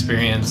writing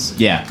experience.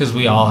 Yeah. Because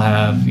we all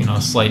have,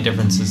 slight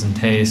differences in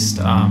taste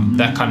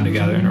that come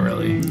together in a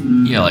really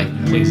Yeah, like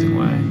pleasing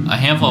way. a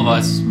handful of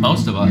us,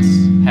 most of us,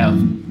 have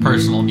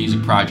personal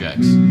music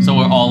projects. So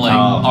we're all like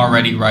Oh.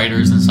 already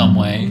writers in some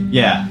way.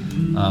 Yeah.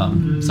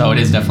 So it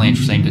is definitely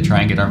interesting to try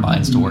and get our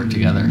minds to work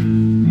together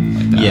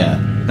like that. Yeah.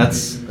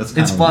 That's It's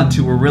kinda- fun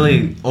too. We're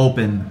really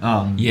open,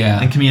 Yeah.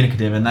 and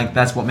communicative, and like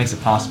that's what makes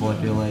it possible. I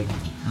feel like.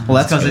 Well,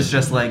 that's because good. it's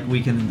just like we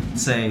can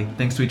say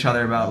things to each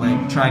other about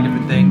like trying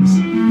different things,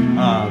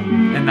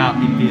 and not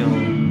feel,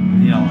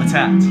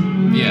 attacked.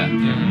 Yeah.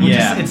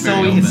 Yeah. It's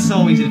Very so it's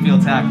open. so easy to feel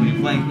attacked when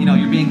you're playing.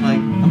 You're being like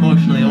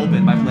emotionally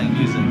open by playing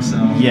music. So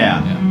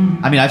Yeah. Yeah.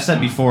 I mean, I've said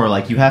before,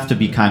 like, you have to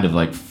be kind of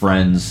like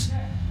friends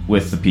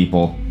with the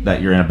people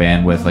that you're in a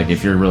band with, like,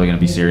 if you're really going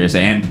to be serious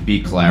and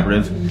be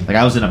collaborative. Like,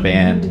 I was in a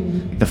band,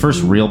 like, the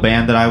first real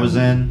band that I was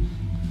in,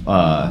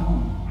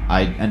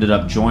 I ended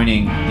up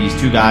joining these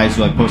 2 guys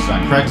who like posted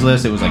on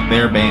Craigslist. It was like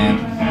their band.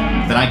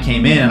 Then I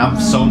came in, and I'm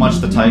so much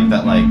the type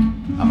that like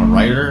I'm a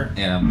writer,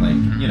 and I'm like,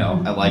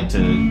 I like to.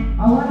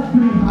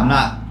 I'm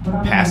not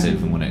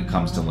passive when it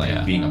comes to like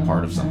Yeah. being a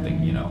part of something,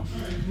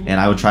 And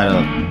I would try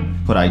to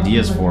put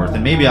ideas forth,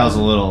 and maybe I was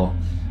a little.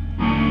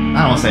 I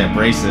don't want to say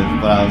abrasive,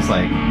 but I was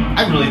like,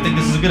 I really think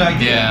this is a good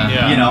idea.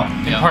 Yeah. Yeah.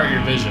 Yeah. Impart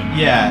your vision.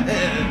 Yeah.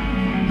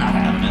 Not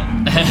having it.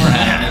 We're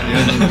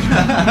having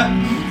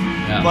it.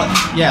 Yeah. But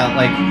yeah,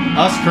 like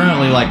us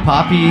currently, like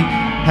Poppy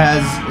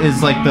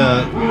is like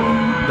the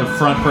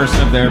front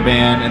person of their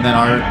band, and then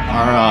our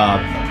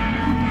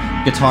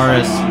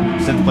guitarist,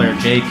 synth player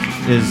Jake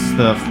is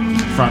the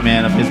front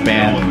man of his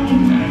band,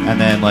 and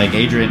then like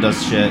Adrian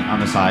does shit on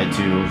the side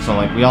too. So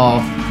like we all,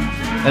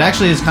 it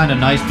actually is kind of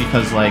nice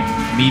because like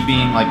me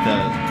being like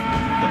the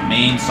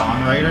main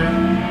songwriter,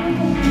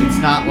 it's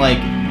not like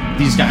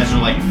these guys are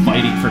like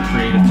fighting for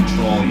creative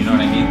control, you know what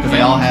I mean? Because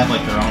they all have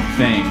like their own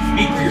thing.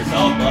 Speak for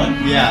yourself, bud.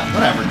 Yeah,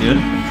 whatever, dude.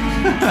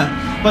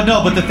 But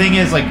the thing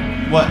is, like,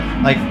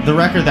 the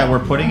record that we're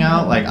putting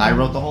out, like, I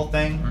wrote the whole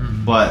thing,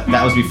 but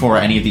that was before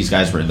any of these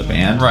guys were in the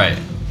band. Right.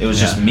 It was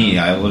just me.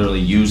 I literally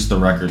used the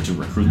record to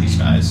recruit these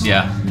guys.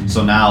 Yeah.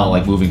 So now,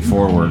 like, moving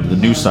forward, the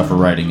new stuff we're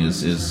writing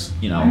is it's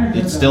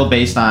still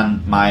based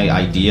on my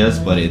ideas,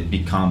 but it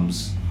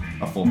becomes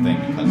a full thing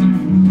because of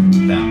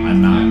them.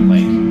 I'm not,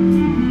 like,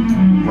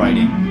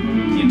 writing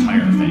the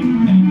entire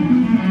thing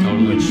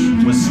anymore, which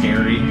was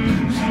scary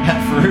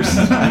at first.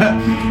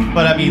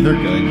 But I mean, they're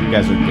good. You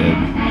guys are good.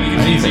 I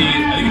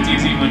think it's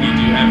easy when you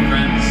do have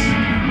friends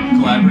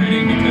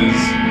collaborating, because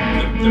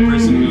the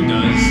person who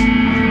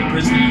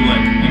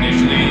like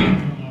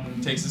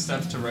initially takes the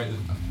steps to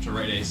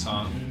write a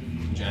song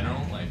in general,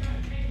 like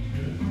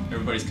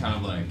everybody's kind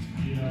of like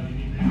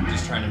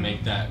just trying to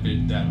make that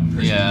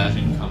person's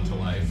vision come to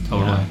life.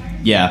 Totally.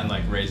 Yeah. And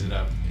like raise it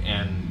up,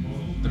 and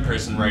the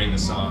person writing the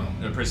song,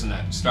 the person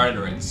that started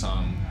to write the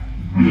song,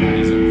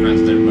 is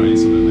friends with everybody,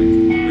 so they're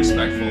like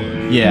respectful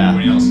of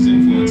everybody else's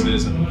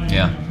influences and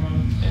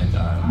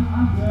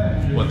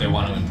what they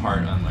want to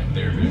impart on like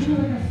their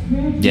vision.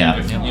 Yeah.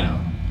 If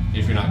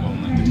if you're not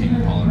going like the Tame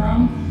Impala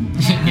route.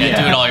 Do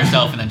it all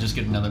yourself and then just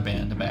get another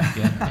band to back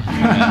you.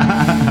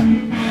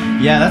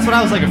 Yeah, that's what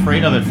I was like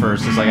afraid of at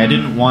first. Is like I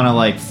didn't want to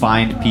like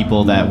find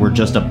people that were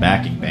just a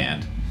backing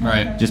band.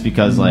 Right. Just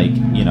because like,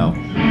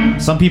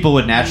 some people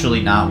would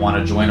naturally not want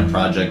to join a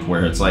project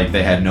where it's like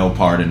they had no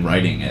part in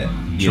writing it.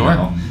 You Sure.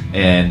 know?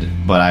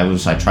 But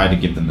I tried to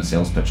give them the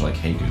sales pitch like,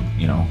 hey dude,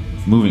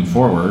 moving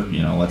forward,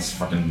 let's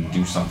fucking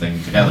do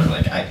something together.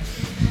 Like I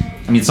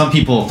mean, some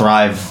people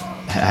thrive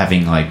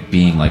having like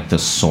being like the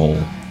sole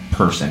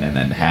person and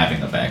then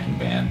having a backing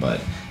band,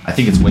 but I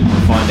think it's way more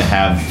fun to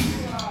have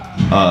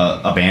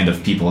a band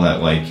of people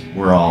that like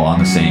we're all on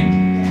the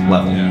same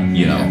level.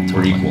 Yeah. We're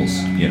totally.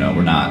 equals.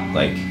 We're not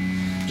like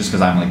just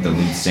because I'm like the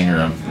lead singer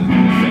of the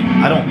thing.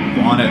 I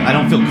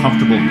don't feel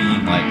comfortable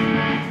being like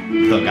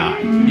the guy.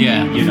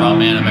 Yeah, You the know, front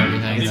man of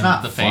everything. it's yeah,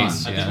 not the fun.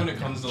 face. I Yeah. think when it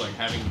comes to like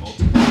having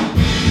multiple projects,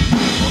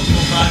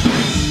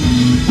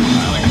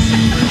 like a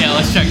single Yeah,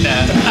 let's check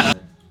that.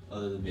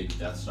 Other than maybe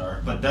Death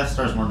Star, but Death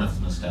Star's more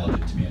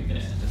nostalgic to me, I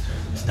guess.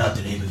 It's not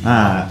the name of the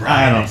I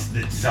Brian.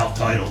 don't- It's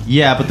self-titled.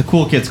 Yeah, but the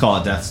cool kids call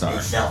it Death Star.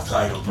 It's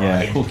self-titled, Yeah,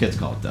 Brian. cool kids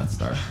call it Death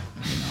Star. You know.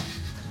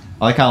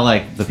 I like how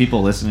like the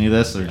people listening to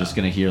this are just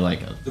gonna hear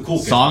like a The cool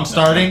kids song call it Death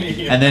Star. starting,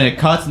 and then it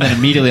cuts, and then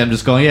immediately I'm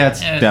just going, yeah,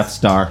 it's Yeah, Death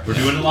Star. We're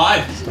doing it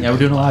live. Yeah, we're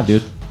doing it live,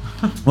 dude.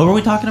 What were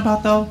we talking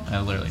about though?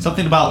 I literally.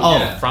 Something about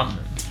Frontman.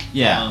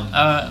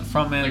 yeah.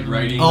 From Like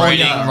writing. Oh,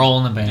 writing yeah. role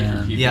in the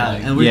band. people, Yeah,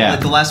 like- and we Yeah.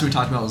 like, the last we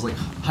talked about was like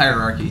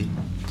hierarchy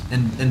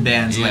in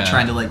bands, Yeah. like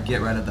trying to like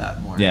get rid of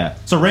that more. Yeah.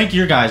 So rank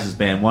your guys'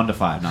 band 1 to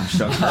 5. No, I'm just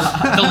joking.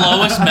 The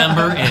lowest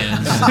member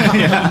is.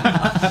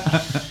 I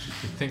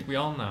think we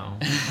all know.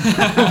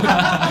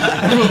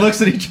 Everyone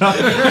looks at each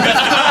other.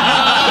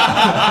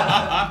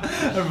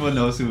 Everyone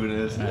knows who it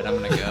is. Alright,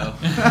 I'm gonna go.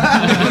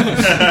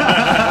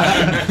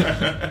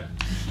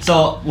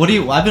 So, what do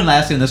you? I've been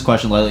asking this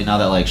question lately. Now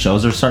that like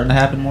shows are starting to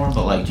happen more,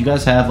 but like, do you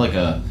guys have like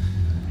a?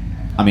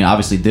 I mean,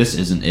 obviously this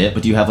isn't it,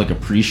 but do you have like a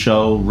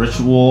pre-show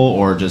ritual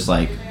or just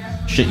like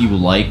shit you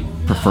would like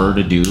prefer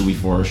to do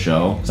before a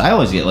show? Because I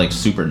always get like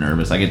super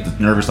nervous. I get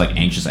nervous, like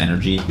anxious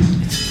energy.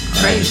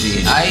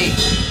 Crazy. I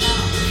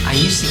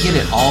used to get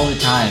it all the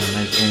time.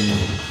 Like in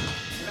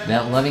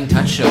that Loving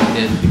Touch show,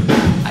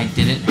 I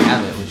didn't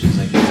have it, which is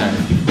like it's our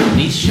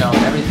release show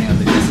and everything. I was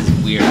like, this is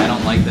weird. I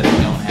don't like that I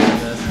don't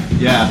have this.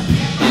 Yeah.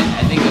 And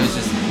I think it was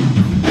just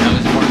I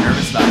was more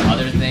nervous about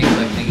other things,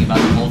 like thinking about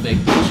the whole big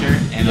picture,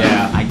 and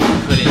Yeah. I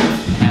couldn't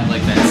have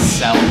like that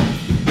self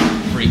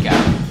freak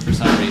out for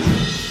some reason.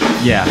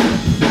 Yeah.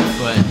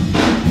 But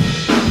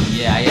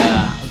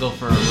yeah, I'll go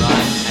for a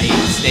run. I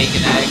eat steak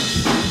and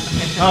eggs.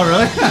 Oh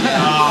really?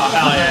 Oh,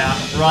 hell yeah.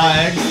 Raw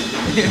eggs.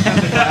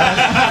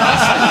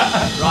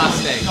 Raw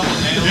steak.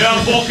 Yeah,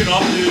 I'm bulking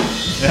up, dude.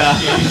 Yeah.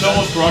 It's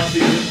almost brunch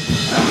season.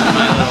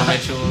 My little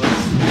rituals.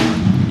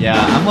 Yeah,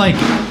 I'm like,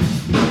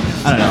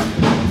 I don't know.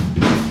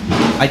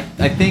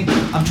 I think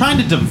I'm trying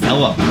to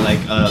develop like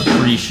a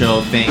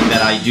pre-show thing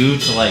that I do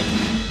to like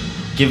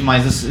give my.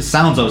 This it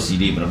sounds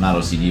OCD, but I'm not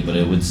OCD. But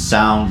it would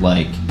sound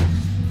like,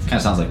 kind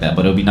of sounds like that.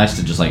 But it would be nice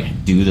to just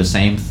like do the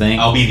same thing.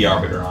 I'll be the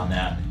arbiter on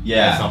that. As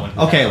Yeah. someone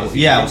who Okay. has Well, OCD.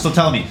 yeah. So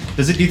tell me,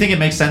 do you think it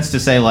makes sense to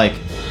say like,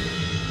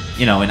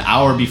 you know, an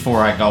hour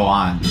before I go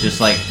on,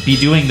 just like be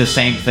doing the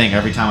same thing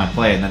every time I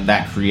play, and then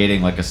that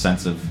creating like a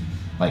sense of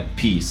like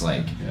peace,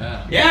 like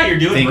Yeah. Yeah, you're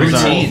doing Things are-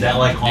 routines that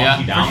like calm Yeah,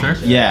 you for down. sure.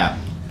 yeah,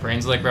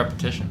 Brains like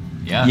repetition.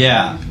 Yeah.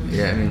 yeah,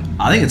 Yeah, I mean,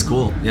 I think it's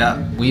cool. Yeah.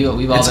 we've all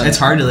It's, done it's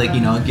hard to like,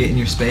 you know, get in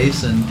your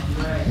space, and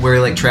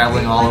we're like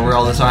traveling all over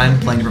all the time,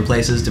 playing different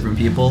places, different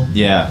people.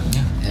 yeah.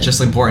 It's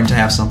just important to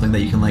have something that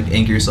you can like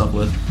anchor yourself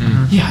with.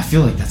 Yeah, I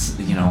feel like that's,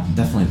 you know,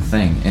 definitely the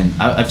thing. And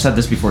I've said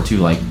this before too.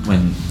 Like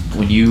when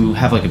you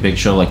have like a big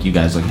show, like you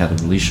guys like had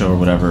the release show or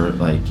whatever.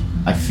 Like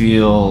I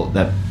feel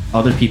that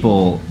other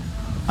people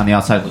on the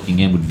outside looking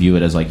in would view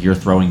it as like you're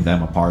throwing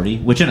them a party,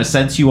 which in a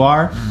sense you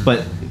are.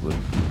 But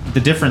the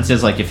difference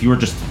is like if you were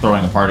just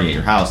throwing a party at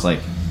your house, like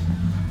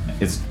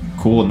it's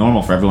cool and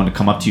normal for everyone to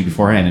come up to you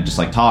beforehand and just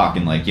like talk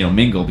and like, you know,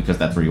 mingle because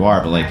that's where you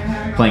are. But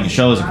like playing a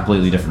show is a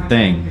completely different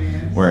thing,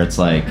 where it's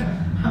like,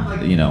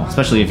 you know,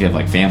 especially if you have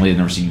like family that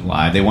never seen you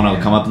live, they want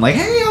to come up and like,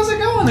 hey, how's it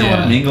going? They want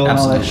Yeah, to mingle and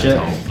all that shit.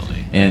 absolutely,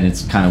 totally. And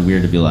it's kind of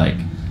weird to be like,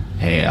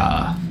 hey,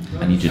 I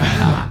need you to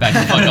Back to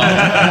fuck off.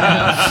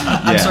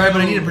 Yeah. I'm Yeah. sorry,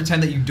 but I need to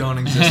pretend that you don't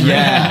exist.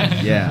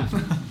 yeah, yeah.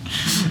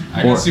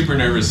 I Or- got super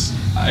nervous.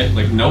 I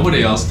like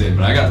nobody else did,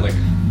 but I got like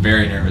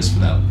very nervous for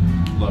that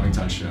Loving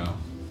Touch show.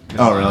 'Cause,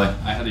 Oh, really?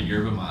 I had a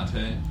yerba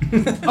mate.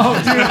 Oh,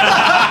 dude.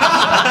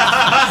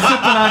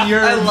 Sipping on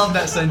your. I love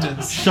that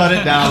sentence. Shut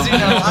it down. 'Cause, you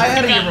know, I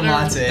had a yerba I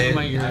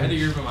mate. had a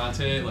yerba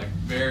mate like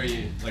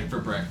very like for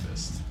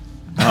breakfast.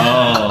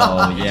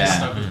 Oh, It just yeah.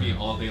 stuck with me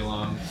all day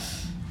long.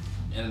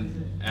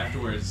 And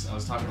afterwards, I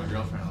was talking to my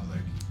girlfriend. I was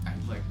like, I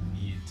like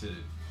need to,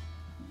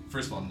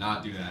 first of all,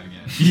 not do that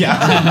again.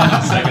 Yeah.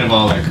 Second of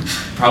all, like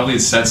probably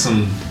set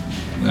some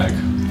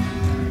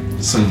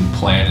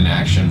plan in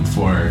action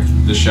for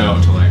the show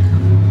to like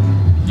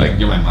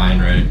get my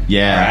mind right.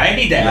 Yeah. Alright, I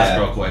need to ask Yeah.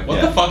 real quick. What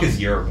Yeah. the fuck is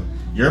yerba?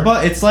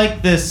 Yerba, it's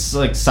like this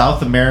like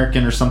South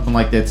American or something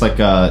like that. It's like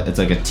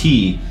a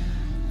tea,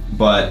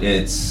 but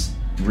it's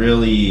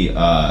really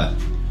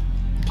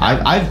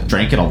I've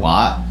drank it a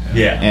lot.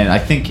 Yeah. And I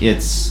think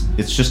it's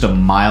just a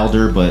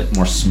milder but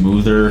more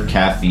smoother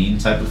caffeine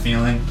type of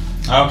feeling.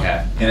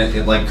 Okay. And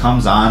it like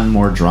comes on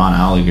more drawn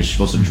out. Like you're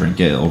supposed to drink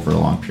it over a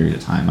long period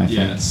of time, I think.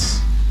 Yeah,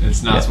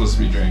 it's not Yeah. supposed to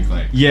be drank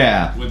like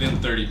Yeah. within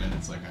 30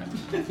 minutes. Like I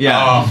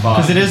Yeah. Oh, fuck.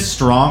 Because it is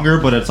stronger,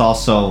 but it's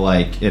also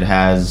like it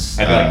has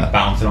I feel like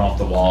bouncing off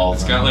the walls.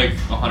 it's got like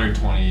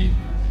 120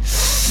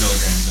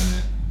 milligrams in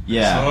it.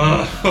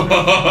 yeah.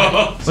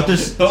 Ugh. But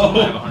there's Some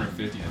have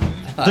 150, I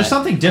think. There's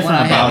something different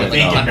When I about had it,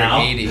 like though.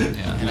 180,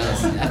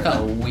 and I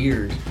felt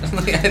weird.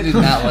 Like, I did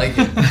not like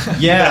it.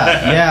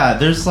 Yeah.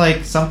 There's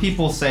like some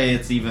people say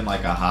it's even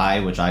like a high,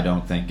 which I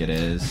don't think it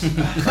is. Like,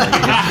 it's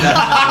definitely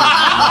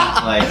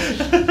not,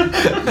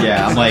 like,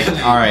 yeah, I'm like,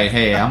 all right,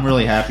 hey, I'm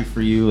really happy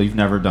for you. You've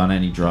never done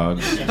any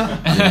drugs.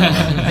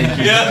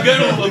 Yeah, I'm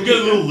getting a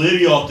little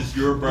litty off this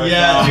Europe right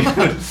now. Maybe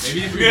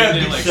if you're Yeah,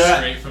 getting it big like shot.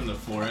 straight from the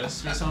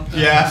forest or something.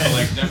 Yeah. But,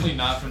 like definitely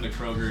not from the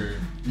Kroger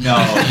No,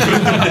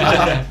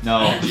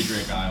 no. energy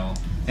drink aisle.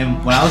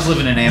 And when I was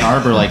living in Ann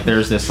Arbor, like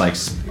there's this like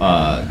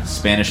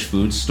Spanish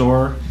food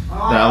store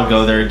that I would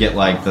go there and get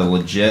like the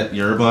legit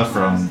yerba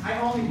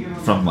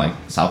from like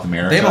South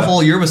America. They have a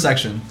whole yerba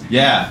section.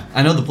 Yeah.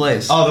 I know the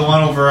place. Oh, the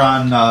one over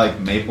on like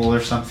Maple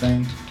or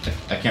something.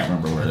 I can't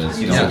remember where it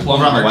is. You know, Yeah,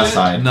 over on the west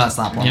side. No, it's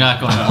not Plum You're not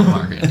going to the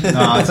market.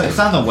 No, it's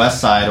on the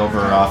west side over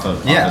off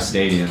of Yeah. the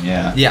stadium.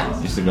 Yeah. Yeah.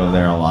 I used to go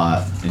there a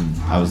lot, and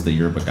I was the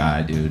yerba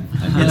guy, dude.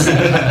 I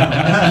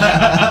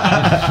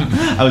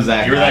was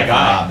that. You were that guy. for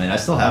a lot, man. I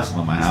still have some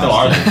in my house. Still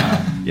are that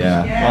guy.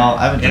 Yeah. Well,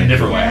 I haven't In a drank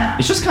different it. way.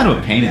 It's just kind of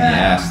a pain in the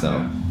ass,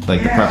 though.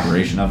 Like the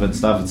preparation of it and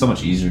stuff. It's so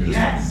much easier to just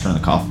like, turn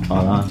the coffee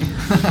pot on.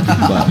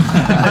 But,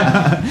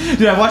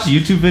 dude, I watch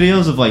YouTube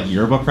videos of like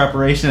yerba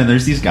preparation, and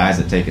there's these guys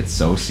that take it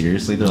so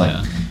seriously. They're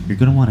like, "You're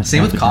gonna want to."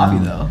 Same with coffee,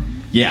 though.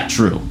 Yeah,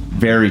 true.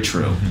 Very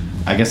true.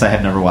 I guess I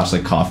have never watched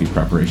like coffee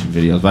preparation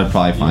videos, but I'd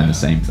probably find the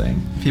same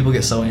thing. People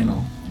get so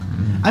anal.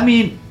 I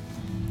mean,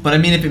 But I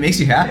mean, if it makes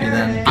you happy,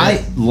 then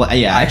I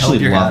actually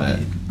hope you're love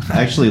happy. it.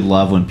 I actually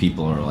love when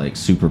people are like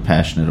super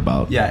passionate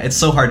about. yeah, it's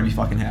so hard to be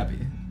fucking happy.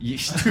 You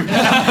stupid.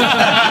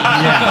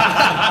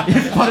 Yeah. It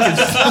fucking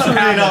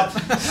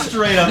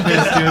straight up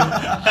is, dude.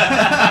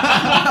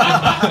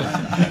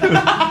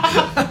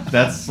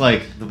 That's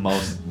like the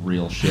most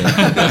real shit. Like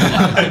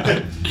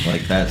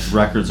that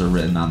records are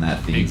written on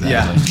that theme.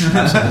 Yeah.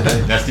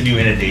 That's the new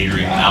In a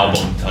Daydream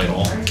album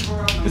title.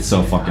 It's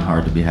so fucking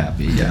hard to be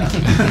happy. Yeah.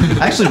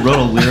 I actually wrote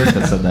a lyric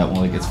that said that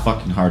one. Like it's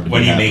fucking hard to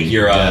When be you happy. make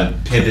your Yeah.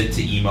 pivot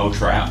to emo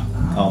trap.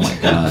 Oh my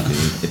god, dude.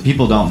 If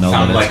people don't know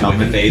Sound that like it's a coming.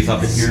 wicked phase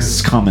up in here. It's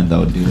coming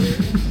though, dude.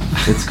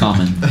 It's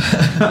coming.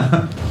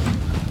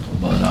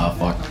 But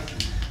fuck.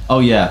 Oh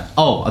yeah.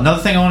 Oh,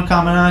 another thing I want to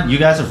comment on. You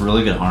guys have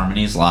really good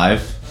harmonies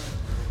live.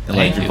 And,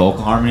 like Thank your you.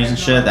 vocal harmonies and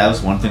shit. That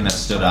was one thing that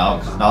stood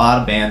out. A lot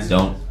of bands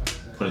don't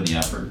put in the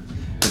effort.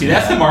 See,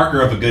 that's the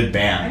marker of a good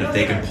band if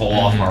they can pull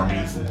off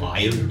harmonies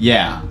live.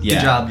 Yeah, yeah.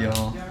 Good job,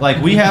 y'all.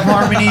 Like we have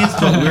harmonies,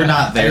 but we're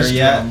not there That's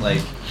yet. true.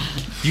 Like,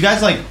 you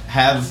guys like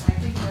have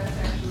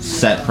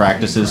set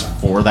practices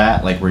for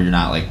that, like where you're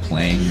not like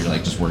playing, you're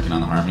like just working on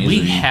the harmonies.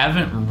 We or you-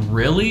 haven't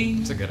really.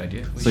 It's a good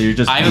idea. So you're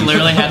just. I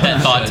literally had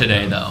that thought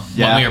today, though.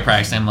 Yeah. When we were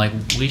practicing, I'm like,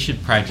 we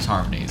should practice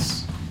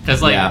harmonies.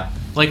 Because, like, Yeah.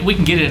 like, we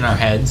can get it in our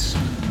heads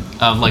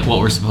of, like, what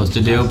we're supposed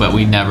to do, but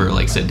we never,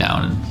 like, sit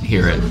down and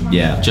hear it.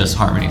 Yeah. Just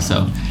harmony.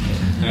 So, And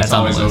that's it's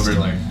on the always list. over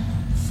like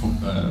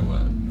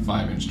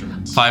 5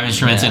 instruments. 5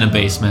 instruments in a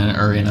basement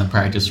or in a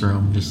practice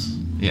room. Just,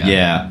 yeah.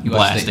 Yeah. You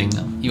watch Blasting the,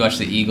 them. You watch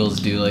the Eagles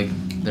do like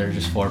they're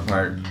just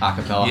 4-part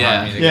acapella Yeah.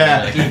 harmony.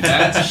 Yeah. Like, Dude,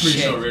 that's a shit.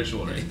 pre-show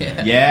ritual right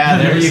there. Yeah,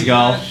 there you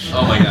go.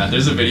 Oh my god,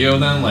 there's a video of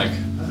them like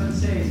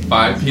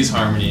 5-piece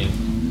harmony,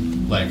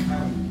 like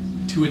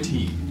to a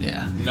T.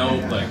 Yeah. No,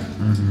 like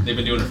they've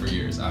been doing it for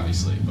years,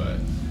 obviously, but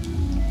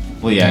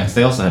Well, yeah, 'cause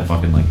they also had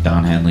fucking like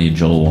Don Henley and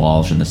Joel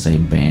Walsh in the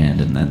same band,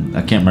 and then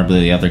I can't remember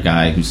the other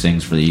guy who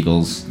sings for the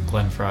Eagles.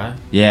 Glenn Fry.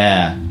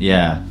 Yeah,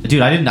 yeah,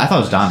 dude, I thought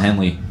it was Don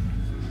Henley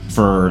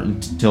for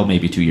until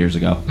maybe 2 years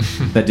ago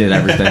that did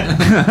everything.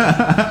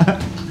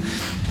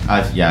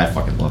 I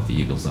fucking love the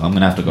Eagles though. I'm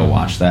gonna have to go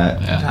watch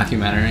that. Yeah.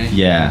 Documentary.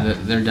 Yeah.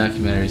 Their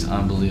documentary is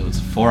unbelievable. It's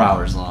 4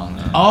 hours long.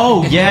 Though.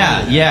 Oh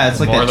yeah, yeah, it's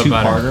like More that the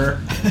better.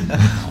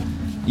 2-parter.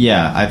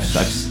 Yeah,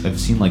 I've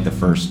seen like the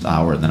first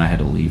hour, and then I had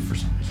to leave for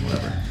some reason.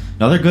 Whatever.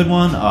 Another good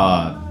one,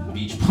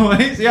 Beach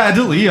Boys. Yeah, I had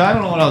to leave. I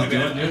don't know what I was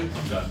doing.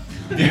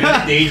 Dude,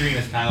 Daydream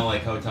is kind of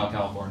like Hotel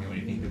California when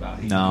you think about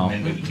it. You No. come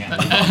in, but you can't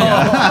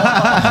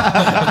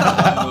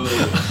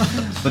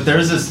leave. But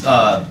there's this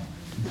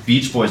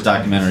Beach Boys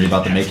documentary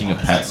about the making of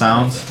Pet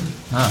Sounds,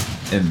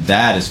 and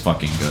that is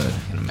fucking good. I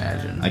can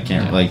imagine. I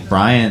can't like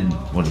Brian.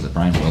 What is it?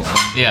 Brian Wilson.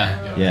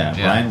 Yeah. Yeah,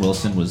 Yeah. Brian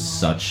Wilson was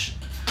such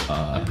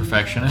A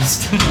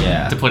perfectionist.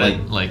 Yeah, to put like-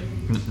 it, like,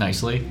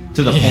 nicely.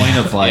 to the point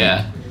of like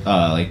Yeah.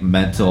 like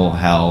mental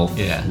health.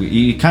 Yeah.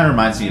 He kind of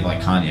reminds me of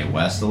like Kanye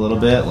West a little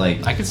bit.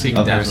 Like I could see of-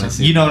 comparison.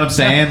 You know what I'm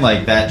saying?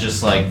 Like that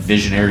just like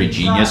visionary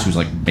genius who's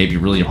like maybe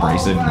really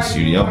abrasive in the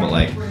studio, but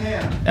like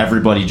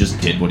everybody just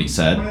did what he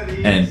said,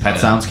 and Pet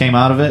Sounds came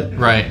out of it.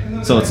 Right.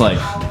 So it's like,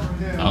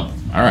 oh,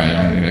 all right,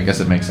 I guess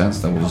it makes sense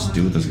that we'll just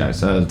do what this guy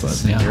says.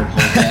 But Yeah. Your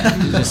whole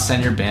band, you just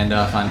send your band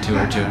off on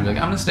tour too and be like,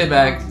 I'm gonna stay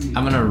back.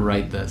 I'm gonna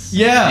write this.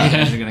 Yeah.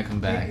 And you're gonna come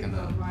back and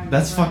then.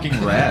 that's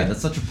fucking rad.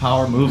 That's such a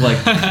power move. Like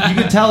you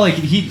can tell, like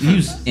he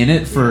was in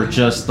it for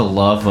just the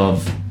love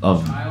of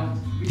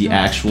the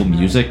actual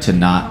music to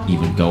not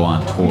even go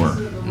on tour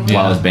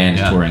while his band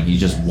is Yeah. touring. He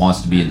just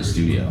wants to be in the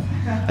studio.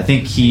 I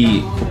think he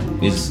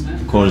is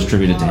quote is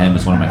attributed to him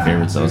as one of my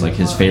favorites. Though, is like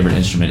his favorite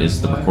instrument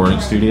is the recording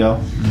studio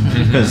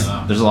because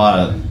there's a lot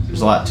of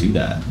there's a lot to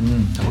that.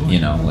 Totally.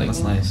 You know, like That's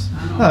nice.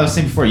 I was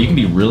saying before, you can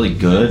be really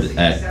good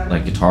at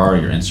like guitar or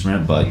your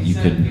instrument, but you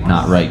could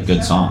not write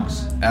good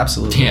songs.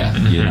 Absolutely. Yeah.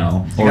 You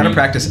know, You Or gotta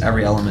practice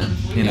every element.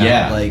 You know,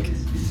 Yeah. like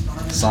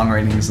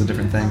songwriting is a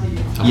different thing.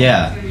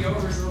 Yeah,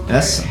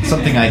 that's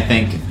something I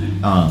think.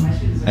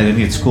 I think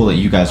it's cool that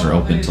you guys are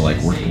open to like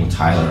working with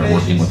Tyler or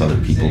working with other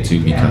people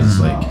too, because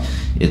like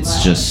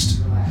it's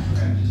just,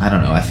 I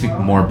don't know. I think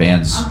more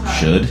bands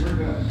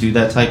should do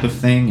that type of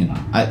thing.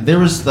 And there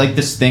was like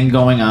this thing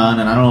going on,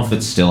 and I don't know if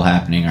it's still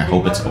happening. I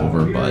hope it's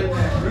over, but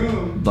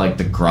like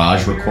the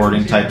garage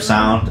recording type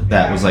sound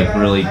that was like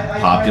really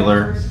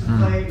popular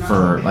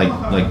for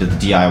like the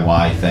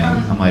DIY thing.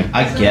 I'm like,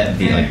 I get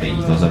the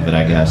ethos of it,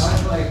 I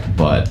guess,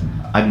 but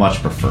I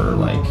much prefer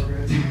like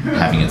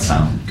having it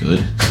sound good.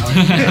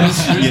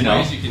 There's You know?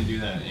 ways you can do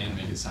that and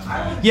make it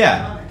sound good.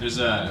 Yeah. There's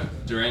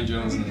Duran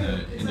Jones and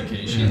the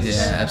Indications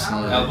Yeah,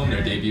 absolutely. album,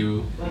 their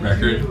debut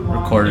record.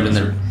 Recorded in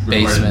their Recorded in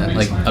basement, the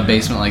like a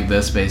basement like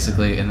this,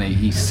 basically, and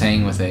he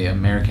sang with a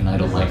American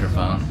Idol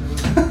microphone.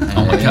 And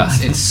Oh my God.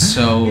 It's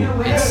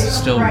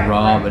still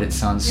raw, but it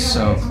sounds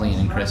so clean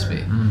and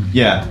crispy.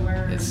 Yeah.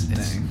 It's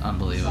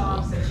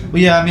unbelievable.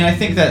 Well, yeah, I mean, I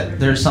think that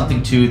there's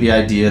something to the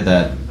idea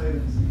that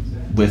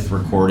with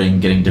recording,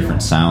 getting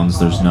different sounds,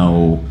 there's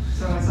no,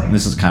 and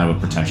this is kind of a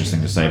pretentious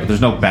thing to say, but there's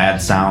no bad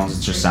sounds,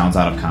 it just sounds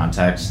out of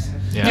context.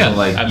 Yeah, So,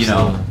 like, you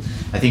absolutely. know,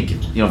 I think,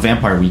 you know,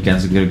 Vampire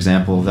Weekend's a good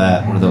example of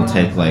that, where they'll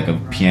take, like, a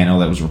piano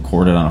that was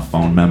recorded on a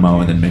phone memo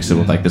and then mix it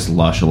with, like, this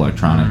lush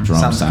electronic drum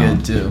Sounds sound.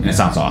 good, too. And it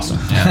sounds awesome.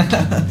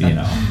 You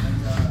know.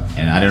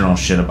 And I don't know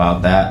shit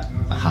about that,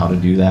 how to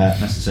do that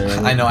necessarily.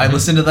 I know. I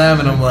listen to them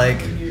and I'm like,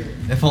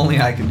 if only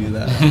I could do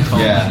that.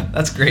 Yeah.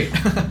 That's great.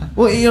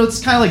 Well, you know, it's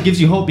kind of like gives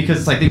you hope because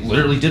it's like they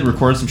literally did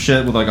record some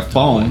shit with like a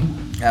phone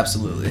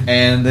Absolutely.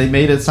 and they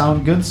made it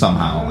sound good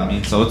somehow. I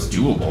mean, so it's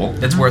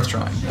doable. It's worth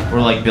trying.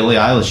 Or like Billie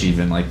Eilish,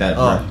 even like that.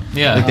 Oh.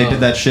 Yeah. Like they did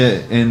that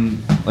shit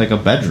in like a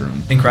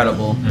bedroom.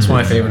 Incredible. It's one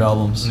of my favorite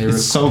albums.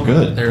 It's so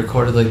good. They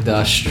recorded like the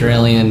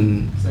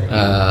Australian,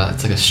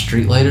 it's like a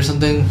street light or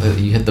something. That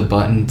you hit the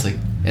button, it's like,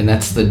 and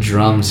that's the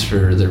drums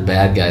for their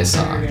Bad Guy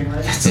song.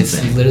 It's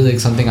insane. literally like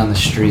something on the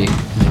street. And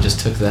they just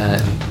took that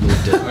and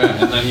moved it. Oh,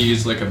 yeah, and then he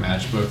used like a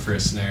matchbook for a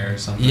snare or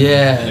something.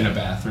 Yeah. In a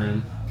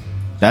bathroom.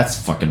 That's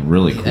fucking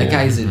really cool. That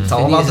guy's It's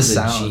all about the Phineas is a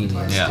sound.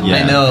 genius. Yeah. Yeah.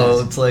 I know.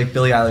 It's like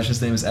Billie Eilish's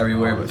name is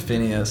everywhere but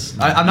Phineas.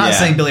 I'm not Yeah.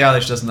 saying Billie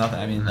Eilish does nothing.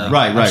 I mean, like,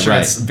 Right, I'm right, sure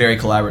right. it's very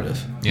collaborative.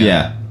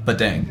 Yeah. But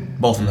dang,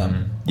 both of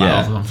them.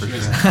 Yeah. Both of them for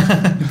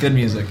sure. Good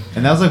music.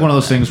 And that was like one of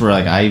those things where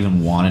like I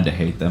even wanted to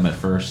hate them at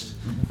first.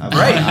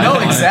 Right. No,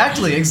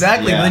 exactly. Yeah.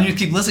 But then you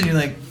keep listening, you're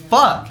like,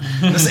 fuck.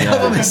 This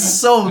album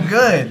is so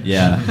good.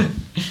 Yeah.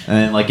 And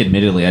then, like,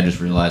 admittedly, I just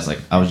realized, like,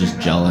 I was just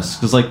jealous.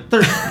 Because, like,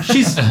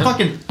 she's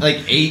fucking, like,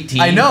 18.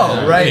 I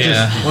know, right?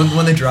 Yeah. Just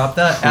when they drop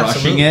that,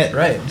 Crushing absolutely. it.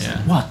 Right. Yeah.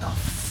 What the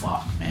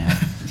fuck, man?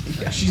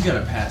 She's got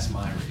to pass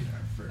my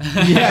radar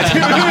first. Yeah,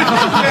 dude.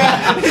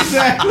 Yeah,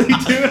 exactly,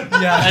 dude.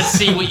 Yeah. Let's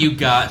see what you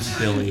got,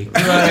 Billy.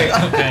 Right.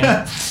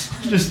 Okay.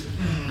 Just,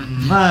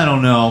 I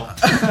don't know.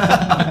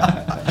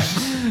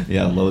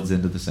 Yeah, loads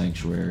into the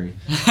sanctuary.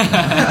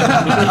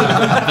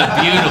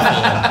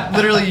 Beautiful.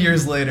 Literally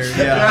years later.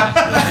 Yeah.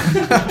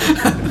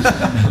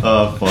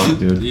 Oh, fuck,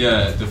 dude.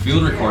 Yeah, the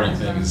field recording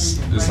thing is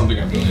something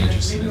I'm really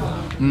interested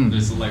in.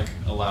 There's like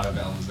a lot of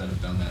albums that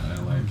have done that I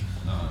like.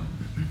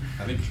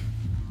 I think,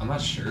 I'm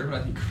not sure,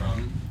 but I think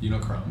Crumb, you know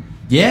Crumb?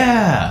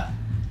 Yeah.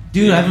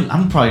 Dude,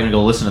 I'm probably going to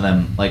go listen to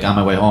them, like, on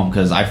my way home,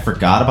 because I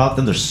forgot about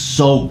them. They're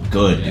so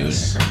good, dude.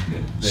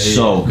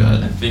 So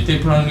good. I think they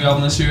put out a new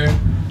album this year.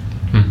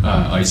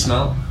 Ice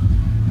Melt.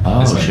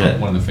 Oh, It's like shit.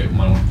 one of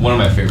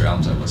my favorite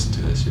albums I've listened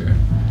to this year.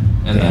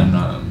 And Damn.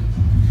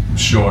 then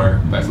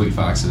Shore by Fleet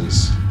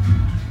Foxes.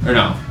 Or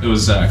no, it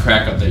was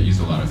Crack Up that used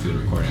a lot of field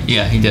recordings.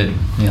 Yeah, he did.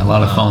 Yeah, a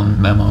lot of phone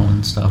memo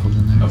and stuff was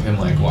in there. Of him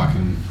like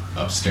walking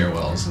up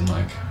stairwells and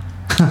like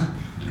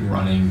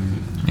running.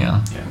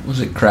 Yeah. Yeah.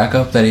 Was it Crack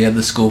Up that he had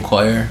the school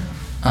choir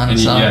on And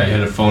his he, song? yeah, he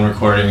had a phone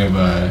recording of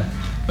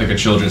like a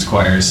children's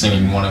choir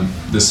singing one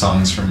of the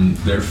songs from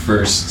their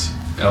first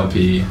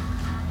LP.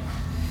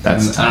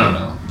 That's And I don't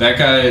know. That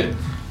guy,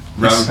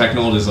 Robin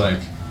Pecknold, is like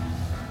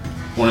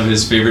one of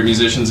his favorite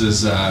musicians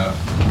is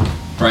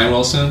Brian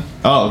Wilson.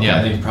 Oh, okay. Yeah,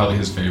 I think probably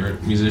his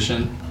favorite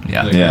musician.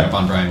 Yeah. Like, Yeah. up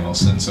on Brian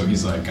Wilson, so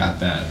he's like got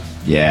that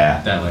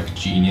Yeah. like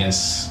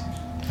genius,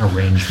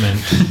 Arrangement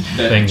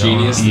that thing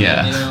genius, going on.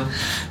 Yeah. you know.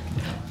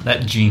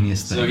 That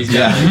genius thing. So he's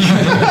got.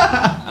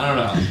 I don't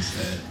know how to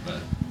say it, but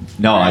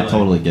No, I Really.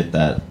 totally get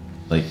that.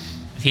 Like,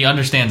 He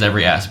understands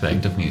every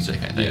aspect of music,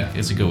 I think. Yeah.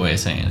 It's a good way of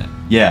saying it.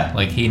 yeah.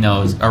 Like, he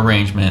knows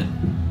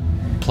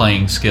arrangement,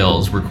 playing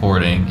skills,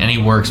 recording, and he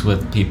works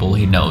with people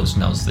he knows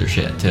their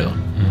shit, too.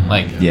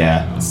 Like,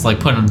 Yeah. it's like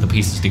putting the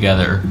pieces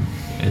together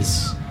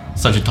is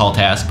such a tall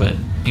task, but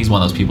he's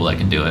one of those people that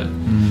can do it.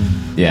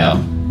 Yeah. So,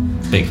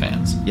 big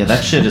fans. Yeah,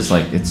 that shit is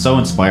like, it's so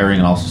inspiring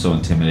and also so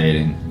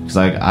intimidating. Because,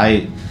 like,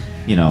 I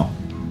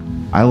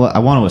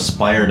want to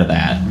aspire to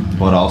that,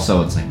 but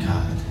also it's like,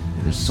 God,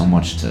 there's so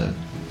much to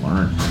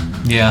learn.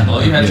 Yeah.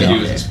 All you have to Yeah.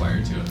 do is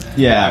aspire to it, man.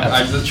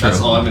 Yeah.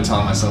 That's all I've been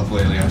telling myself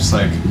lately. I'm just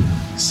like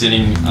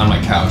sitting on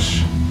my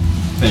couch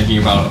thinking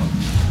about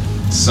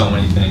so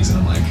many things, and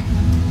I'm like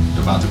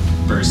about to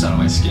burst out of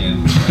my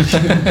skin. Like,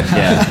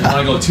 Yeah. I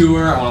want to go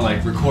tour. I want to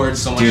like record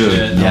so much Dude,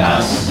 shit.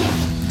 yes. I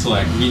want to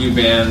like meet new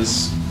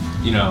bands.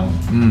 You know,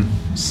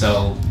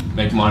 sell,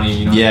 make money.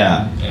 You know.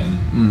 Yeah.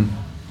 And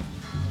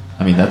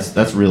I mean,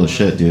 that's real as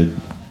shit, dude.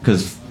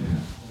 Because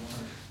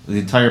the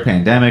entire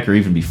pandemic, or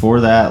even before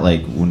that,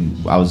 like when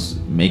I was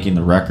making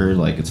the record,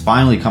 like it's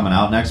finally coming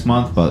out next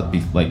month. But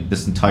like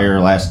this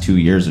entire last 2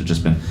 years have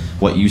just been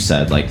what you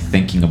said, like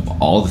thinking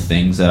of all the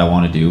things that I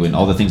want to do and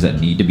all the things that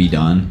need to be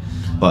done.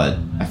 But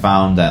I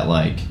found that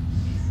like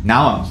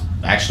now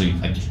I'm actually,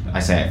 I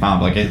say I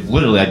found, like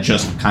I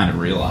just kind of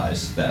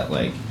realized that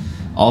like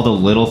all the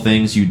little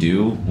things you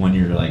do when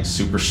you're like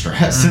super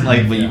stressed and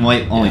like, but you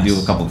might only do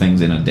a couple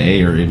things in a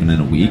day or even in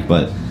a week,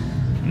 but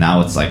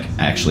now it's like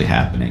actually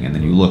happening. And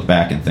then you look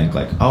back and think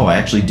like, oh, I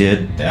actually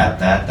did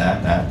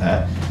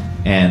that.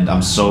 And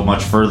I'm so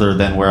much further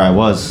than where I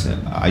was.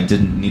 I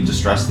didn't need to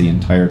stress the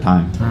entire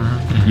time,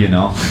 you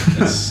know?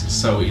 it's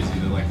so easy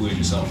to like lose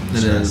yourself in the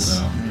It stress. is.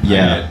 So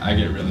Yeah. I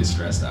get really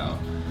stressed out.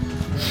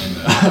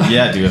 And,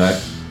 Yeah, dude,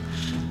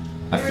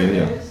 I feel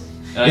you.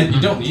 and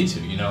you don't need to,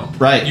 you know.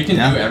 Right, You can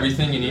yeah. do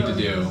everything you need to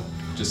do,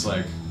 just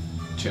like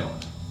chilling.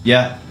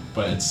 Yeah.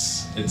 But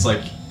it's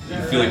like you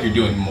feel like you're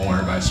doing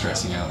more by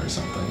stressing out or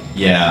something.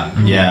 Yeah.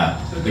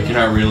 Like you're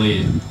not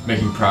really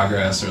making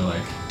progress or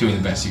like doing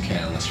the best you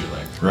can unless you're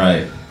like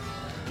Right.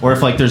 Or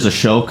if like there's a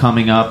show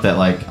coming up that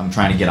like I'm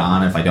trying to get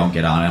on, if I don't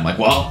get on it, I'm like,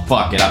 well,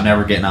 fuck it, I'm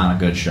never getting on a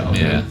good show.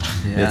 Yeah. dude.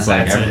 Yeah, It's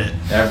like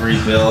that's every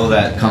bill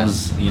that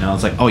comes, you know,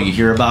 it's like, oh, you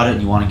hear about it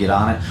and you want to get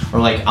on it. Or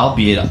like I'll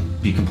be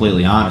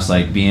completely honest,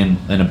 like being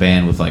in a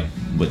band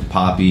with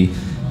Poppy,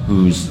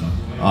 who's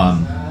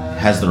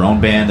has their own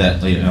band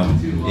that, you know,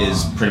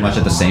 is pretty much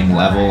at the same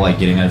level, like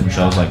getting on different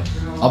shows. Like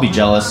I'll be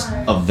jealous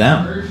of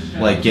them,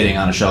 like getting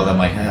on a show that I'm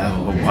like,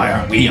 why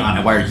aren't we on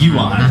it? Why are you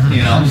on it?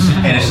 You know?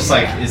 And it's just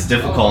like it's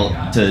difficult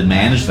to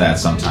manage that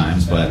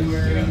sometimes, but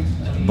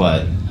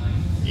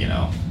you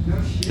know,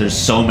 there's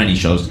so many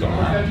shows to go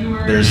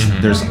on.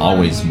 There's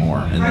always more,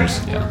 and there's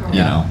you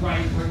know.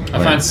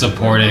 I find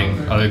supporting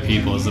other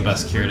people is the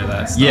best cure to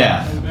that stuff.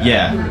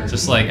 Yeah.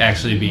 Just like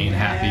actually being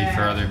happy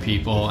for other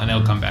people, and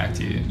it'll come back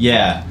to you.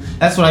 Yeah,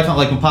 that's what I found.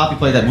 Like when Poppy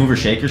played that Mover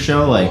Shaker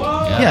show, like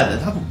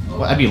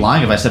I'd be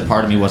lying if I said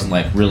part of me wasn't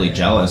like really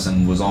jealous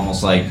and was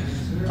almost like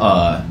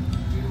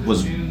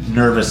was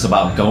nervous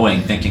about going,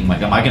 thinking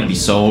like, am I going to be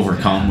so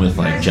overcome with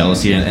like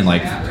jealousy and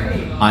like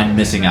I'm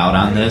missing out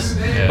on this?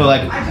 Yeah. But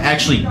like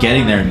actually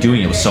getting there and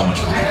doing it was so much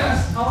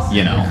fun,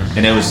 you know.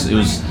 And it was.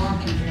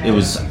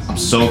 I'm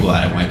so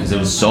glad I went because it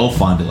was so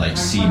fun to like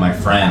see my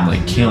friend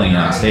like killing it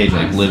on stage,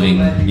 like living,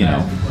 you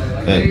know,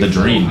 the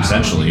dream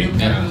essentially,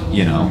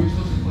 you know,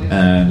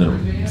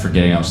 and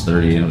forgetting I was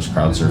 30 and it was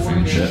crowd surfing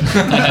and shit.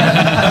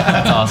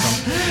 That's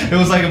awesome. It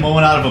was like a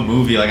moment out of a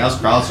movie. Like I was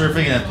crowd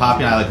surfing and then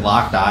Poppy and I like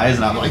locked eyes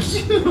and I'm like,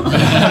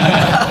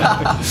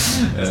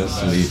 that's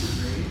sweet.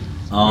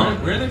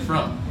 where are they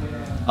from?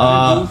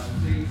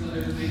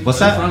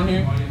 What's Are that? they from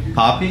here?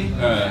 Poppy?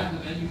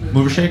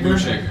 Mover Shaker? Mover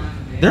Shaker.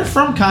 They're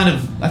from kind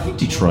of, I think,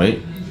 Detroit.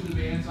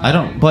 I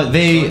don't, but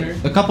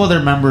a couple of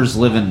their members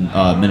live in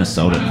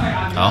Minnesota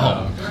now.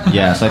 Oh.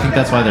 Yeah, so I think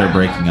that's why they're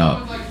breaking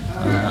up. Oh,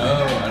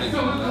 I didn't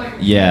know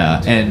that.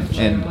 Yeah,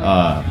 and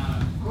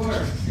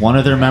one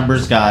of their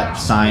members got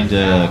signed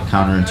to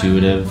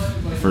Counterintuitive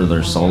for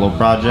their solo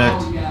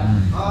project.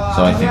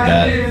 So I think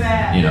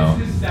that, you know,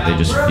 they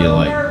just feel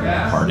like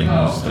parting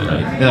was the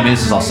right. I mean,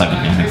 this is all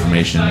secondhand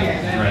information.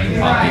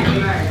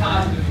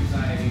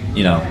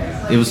 You know.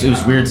 It was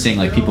weird seeing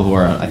like people who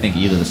are I think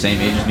either the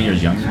same age as me or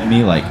younger than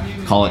me like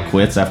call it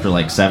quits after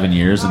like 7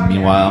 years, and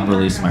meanwhile I'm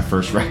releasing my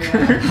first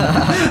record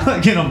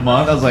like in a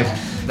month. I was like,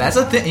 That's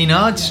a thing, you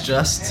know. It's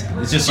just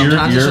sometimes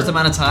sometimes it's just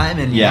amount of time,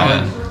 and you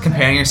Yeah. know,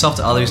 comparing yourself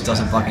to others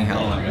doesn't fucking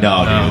help.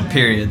 no, dude.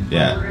 Period.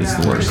 Yeah, it's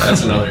the worst.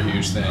 That's another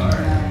huge thing.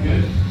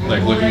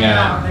 Like looking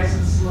at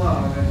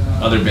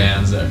other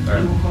bands that are,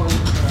 you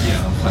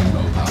know, playing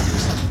Mo Pop or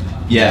something.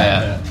 Yeah.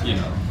 That, you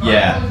know.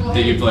 Yeah.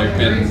 That you've like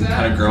been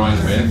kind of growing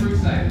with.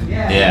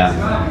 Yeah.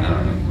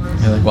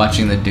 You're like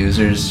watching the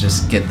Doozers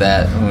just get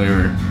that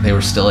when they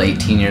were still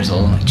 18 years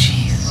old. I'm like,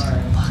 jeez,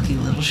 lucky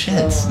little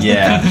shits.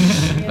 Yeah.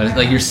 But it's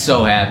like you're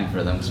so happy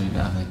for them because we've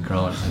got like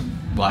growing,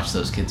 like watch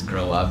those kids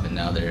grow up, and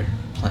now they're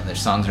playing, their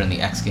songs are in the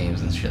X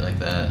Games and shit like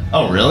that.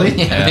 Oh, really?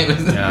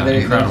 Yeah,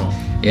 they're incredible.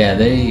 Yeah,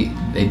 they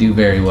do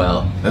very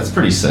well. That's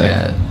pretty sick.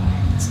 Yeah,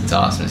 it's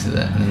awesome to see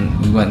that. And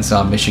we went and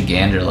saw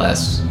Michigander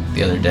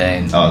the other day,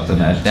 and Oh, the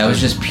Magic. that was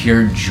just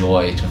pure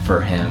joy for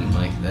him.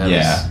 Like that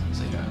Yeah. was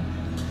like,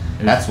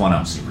 That's one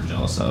I'm super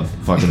jealous of.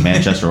 Fucking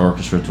Manchester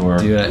Orchestra Tour.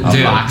 dude,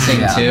 Dude. boxing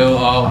Yeah. too.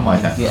 Oh I'm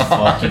like, I yeah.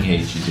 fucking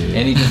hate you, dude.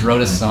 And he just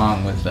wrote a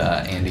song with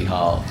Andy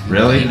Hall.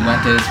 Really? He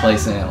went to his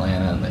place in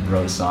Atlanta and they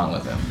wrote a song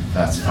with him.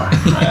 That's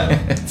fucking rad.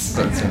 it's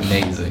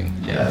amazing.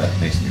 Yeah, that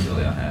makes me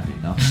really unhappy.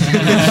 No.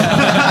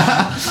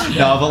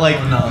 No, but like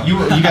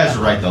you guys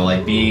are right though.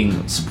 Like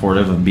being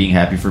supportive and being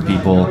happy for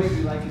people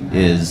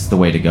is the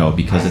way to go,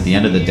 because at the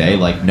end of the day,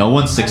 like no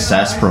one's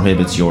success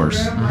prohibits yours.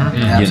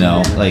 You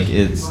know, like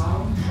it's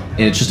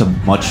just a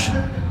much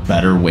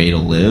better way to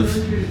live,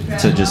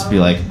 to just be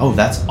like, oh,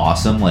 that's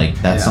awesome. Like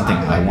that's something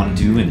I want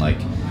to do, and like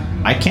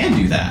I can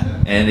do that.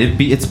 And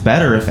it's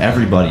better if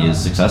everybody is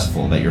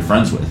successful that you're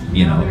friends with.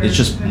 You know, it's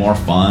just more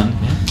fun.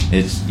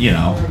 It's, you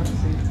know,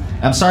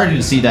 I'm starting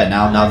to see that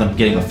now that I'm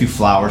getting a few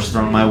flowers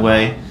thrown my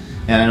way.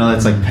 And I know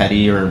that's like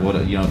petty or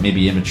what, you know,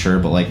 maybe immature,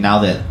 but like now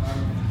that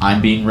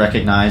I'm being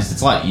recognized,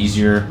 it's a lot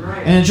easier.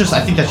 And it's just, I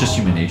think that's just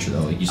human nature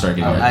though. Like you start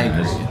getting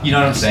recognized. I agree. You know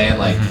what I'm saying?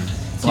 Like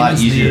it's a lot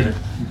Humans easier. need,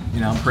 you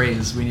know,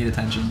 praise. We need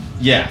attention.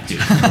 Yeah,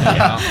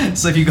 dude.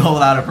 So if you go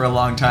without it for a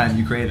long time,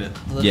 you crave it.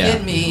 Look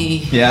at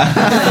me. Yeah.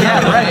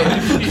 Yeah,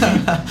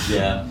 right.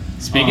 Yeah.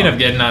 Speaking of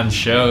getting on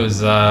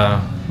shows, we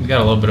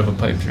got a little bit of a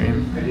pipe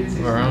dream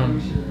of our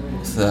own.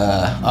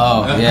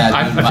 Yeah.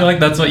 I feel like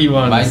that's what you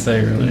wanted my, to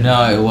say, really.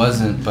 No, it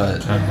wasn't.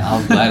 But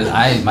I'm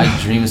glad. My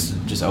dream is to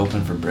just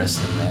open for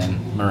Briston,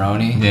 man.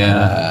 Maroney.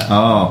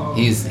 Yeah.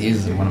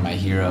 He's one of my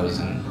heroes,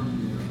 and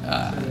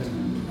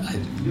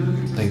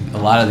like a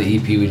lot of the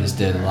EP we just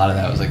did, a lot of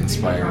that was like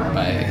inspired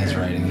by his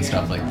writing and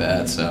stuff like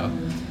that. So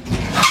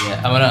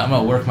yeah, I'm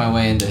gonna work my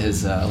way into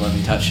his Love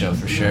Me Touch show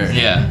for sure.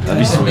 Yeah, that'd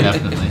be sweet.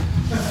 Definitely.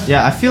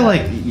 Yeah, I feel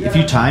like if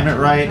you time it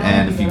right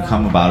and if you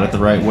come about it the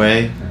right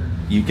way,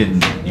 you can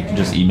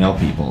just email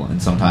people,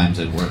 and sometimes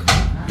it works.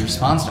 He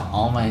responds to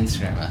all my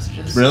Instagram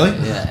messages. Really?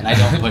 Yeah, and I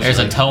don't push. There's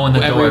a like, toe in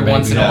the every door,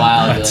 once in baby. a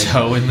while. A I'll be like,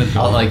 toe in the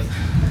door. I'll like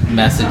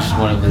message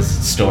one of his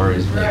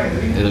stories. Like,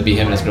 it'll be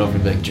him and his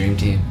girlfriend, be like Dream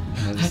Team.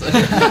 And just, like,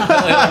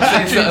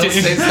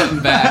 say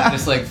something back,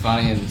 just like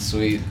funny and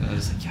sweet. And I'm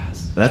just like,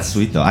 yes. That's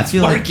sweet though. I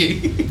feel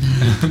Working.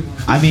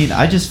 I mean,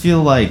 I just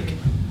feel like,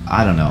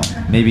 I don't know.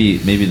 Maybe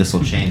this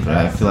will change, but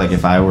I feel like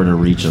if I were to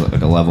reach a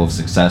level of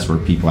success where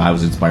I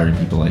was inspiring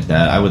people like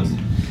that, I would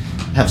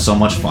have so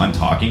much fun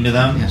talking to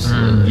them.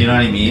 Absolutely. You know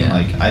what I mean? Yeah.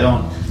 Like I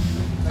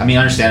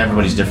understand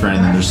everybody's different,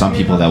 and then there's some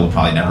people that will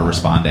probably never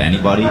respond to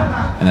anybody,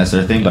 and that's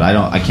their thing. But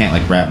I can't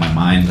like wrap my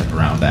mind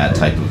around that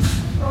type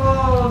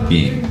of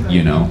being.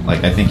 You know,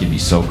 like I think it'd be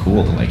so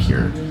cool to like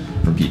hear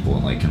from people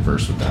and like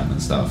converse with them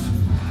and stuff.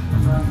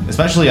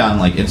 Especially on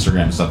like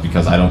Instagram and stuff,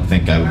 because I don't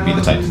think I would be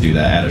the type to do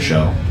that at a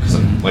show,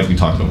 because like we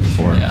talked about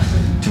before,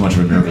 too much of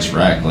a nervous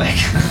wreck. Like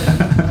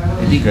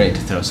It'd be great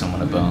to throw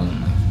someone a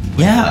bone.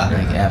 Yeah.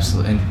 Like,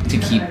 absolutely, and to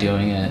keep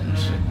doing it. And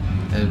shit.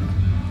 It'd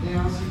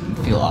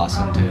feel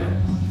awesome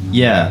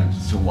yeah,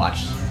 to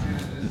watch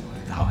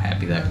how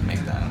happy that could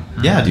make them.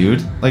 yeah,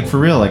 dude. Like for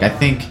real. Like I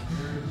think,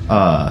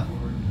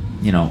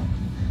 you know,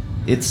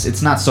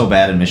 it's not so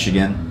bad in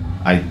Michigan.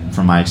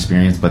 From my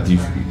experience, but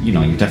you've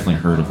definitely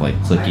heard of like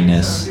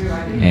clickiness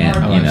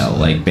and you know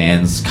like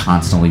bands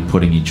constantly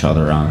putting each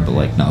other on, but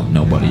like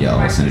nobody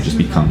else, and it just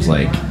becomes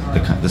like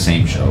the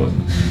same show.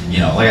 And, you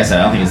know, like I said,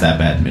 I don't think it's that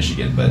bad in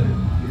Michigan, but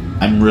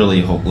I'm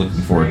really looking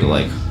forward to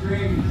like.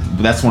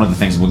 That's one of the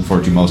things I'm looking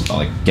forward to most about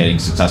like getting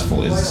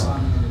successful is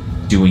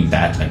doing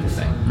that type of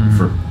thing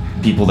for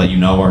people that you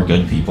know are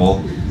good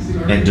people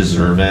and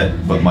deserve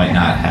it, but might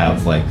not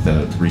have like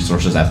the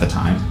resources at the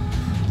time.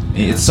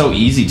 It's so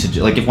easy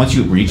to like once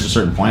you reach a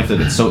certain point, I feel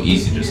like it's so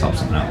easy to just help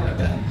someone out like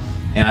that,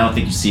 and I don't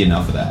think you see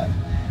enough of that.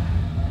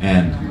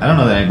 And I don't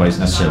know that anybody's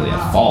necessarily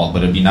at fault,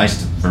 but it'd be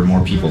nice for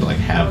more people to like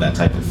have that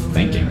type of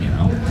thinking, you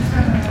know.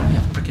 Throw me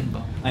a freaking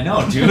bone. I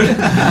know, dude.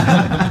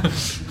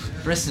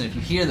 Briston, if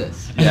you hear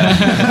this.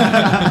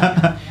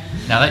 Yeah.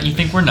 Now that you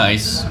think we're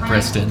nice,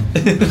 Briston.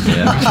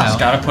 Just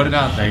gotta put it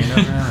out there. You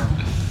never know.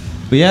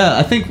 But yeah,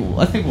 I think we'll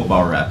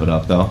about wrap it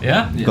up though.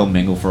 Yeah? Go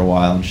mingle for a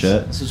while and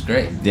shit. This was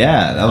great.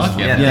 Yeah, that was Fuck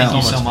fun. yeah,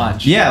 Thank you so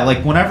much. Yeah,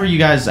 like whenever you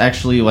guys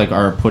actually like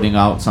are putting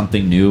out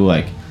something new,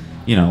 like,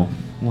 you know,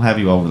 we'll have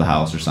you over the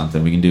house or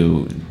something. We can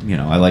do, you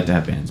know, I like to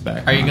have bands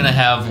back. Are you gonna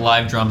have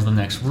live drums in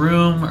the next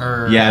room,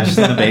 or? Yeah, just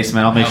in the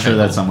basement. I'll make sure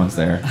that someone's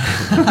there.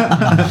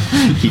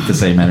 Keep the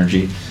same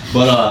energy.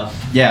 But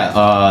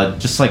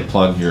just like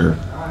plug your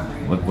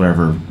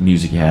whatever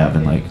music you have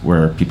and like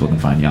where people can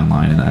find you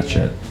online and that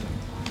shit.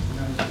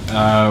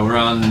 We're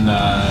on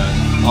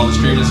all the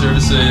streaming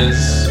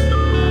services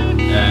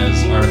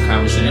as Art of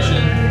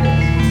Conversation.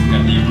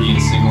 Got the EP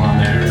and single on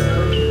there,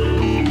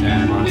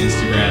 and we're on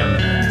Instagram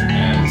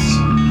as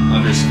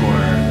 _Art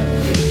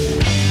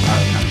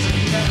of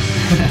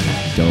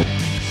Conversation.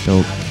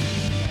 Dope.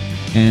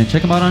 And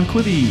check them out on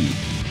Quibi.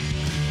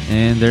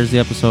 And there's the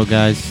episode,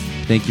 guys.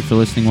 Thank you for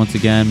listening once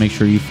again. Make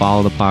sure you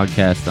follow the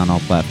podcast on all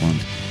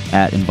platforms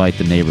at Invite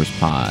the Neighbors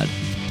Pod.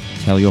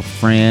 Tell your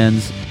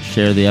friends.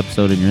 Share the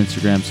episode in your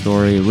Instagram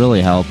story. It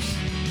really helps.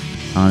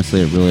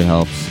 Honestly, it really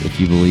helps if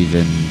you believe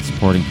in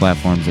supporting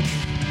platforms that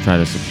try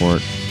to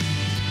support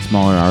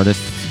smaller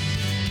artists.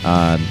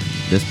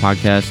 This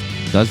podcast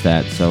does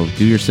that. So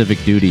do your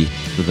civic duty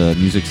for the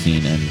music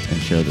scene and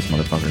share this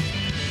motherfucker.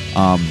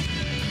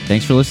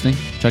 Thanks for listening.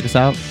 Check us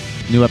out.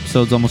 New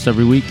episodes almost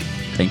every week.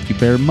 Thank you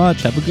very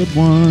much. Have a good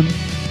one.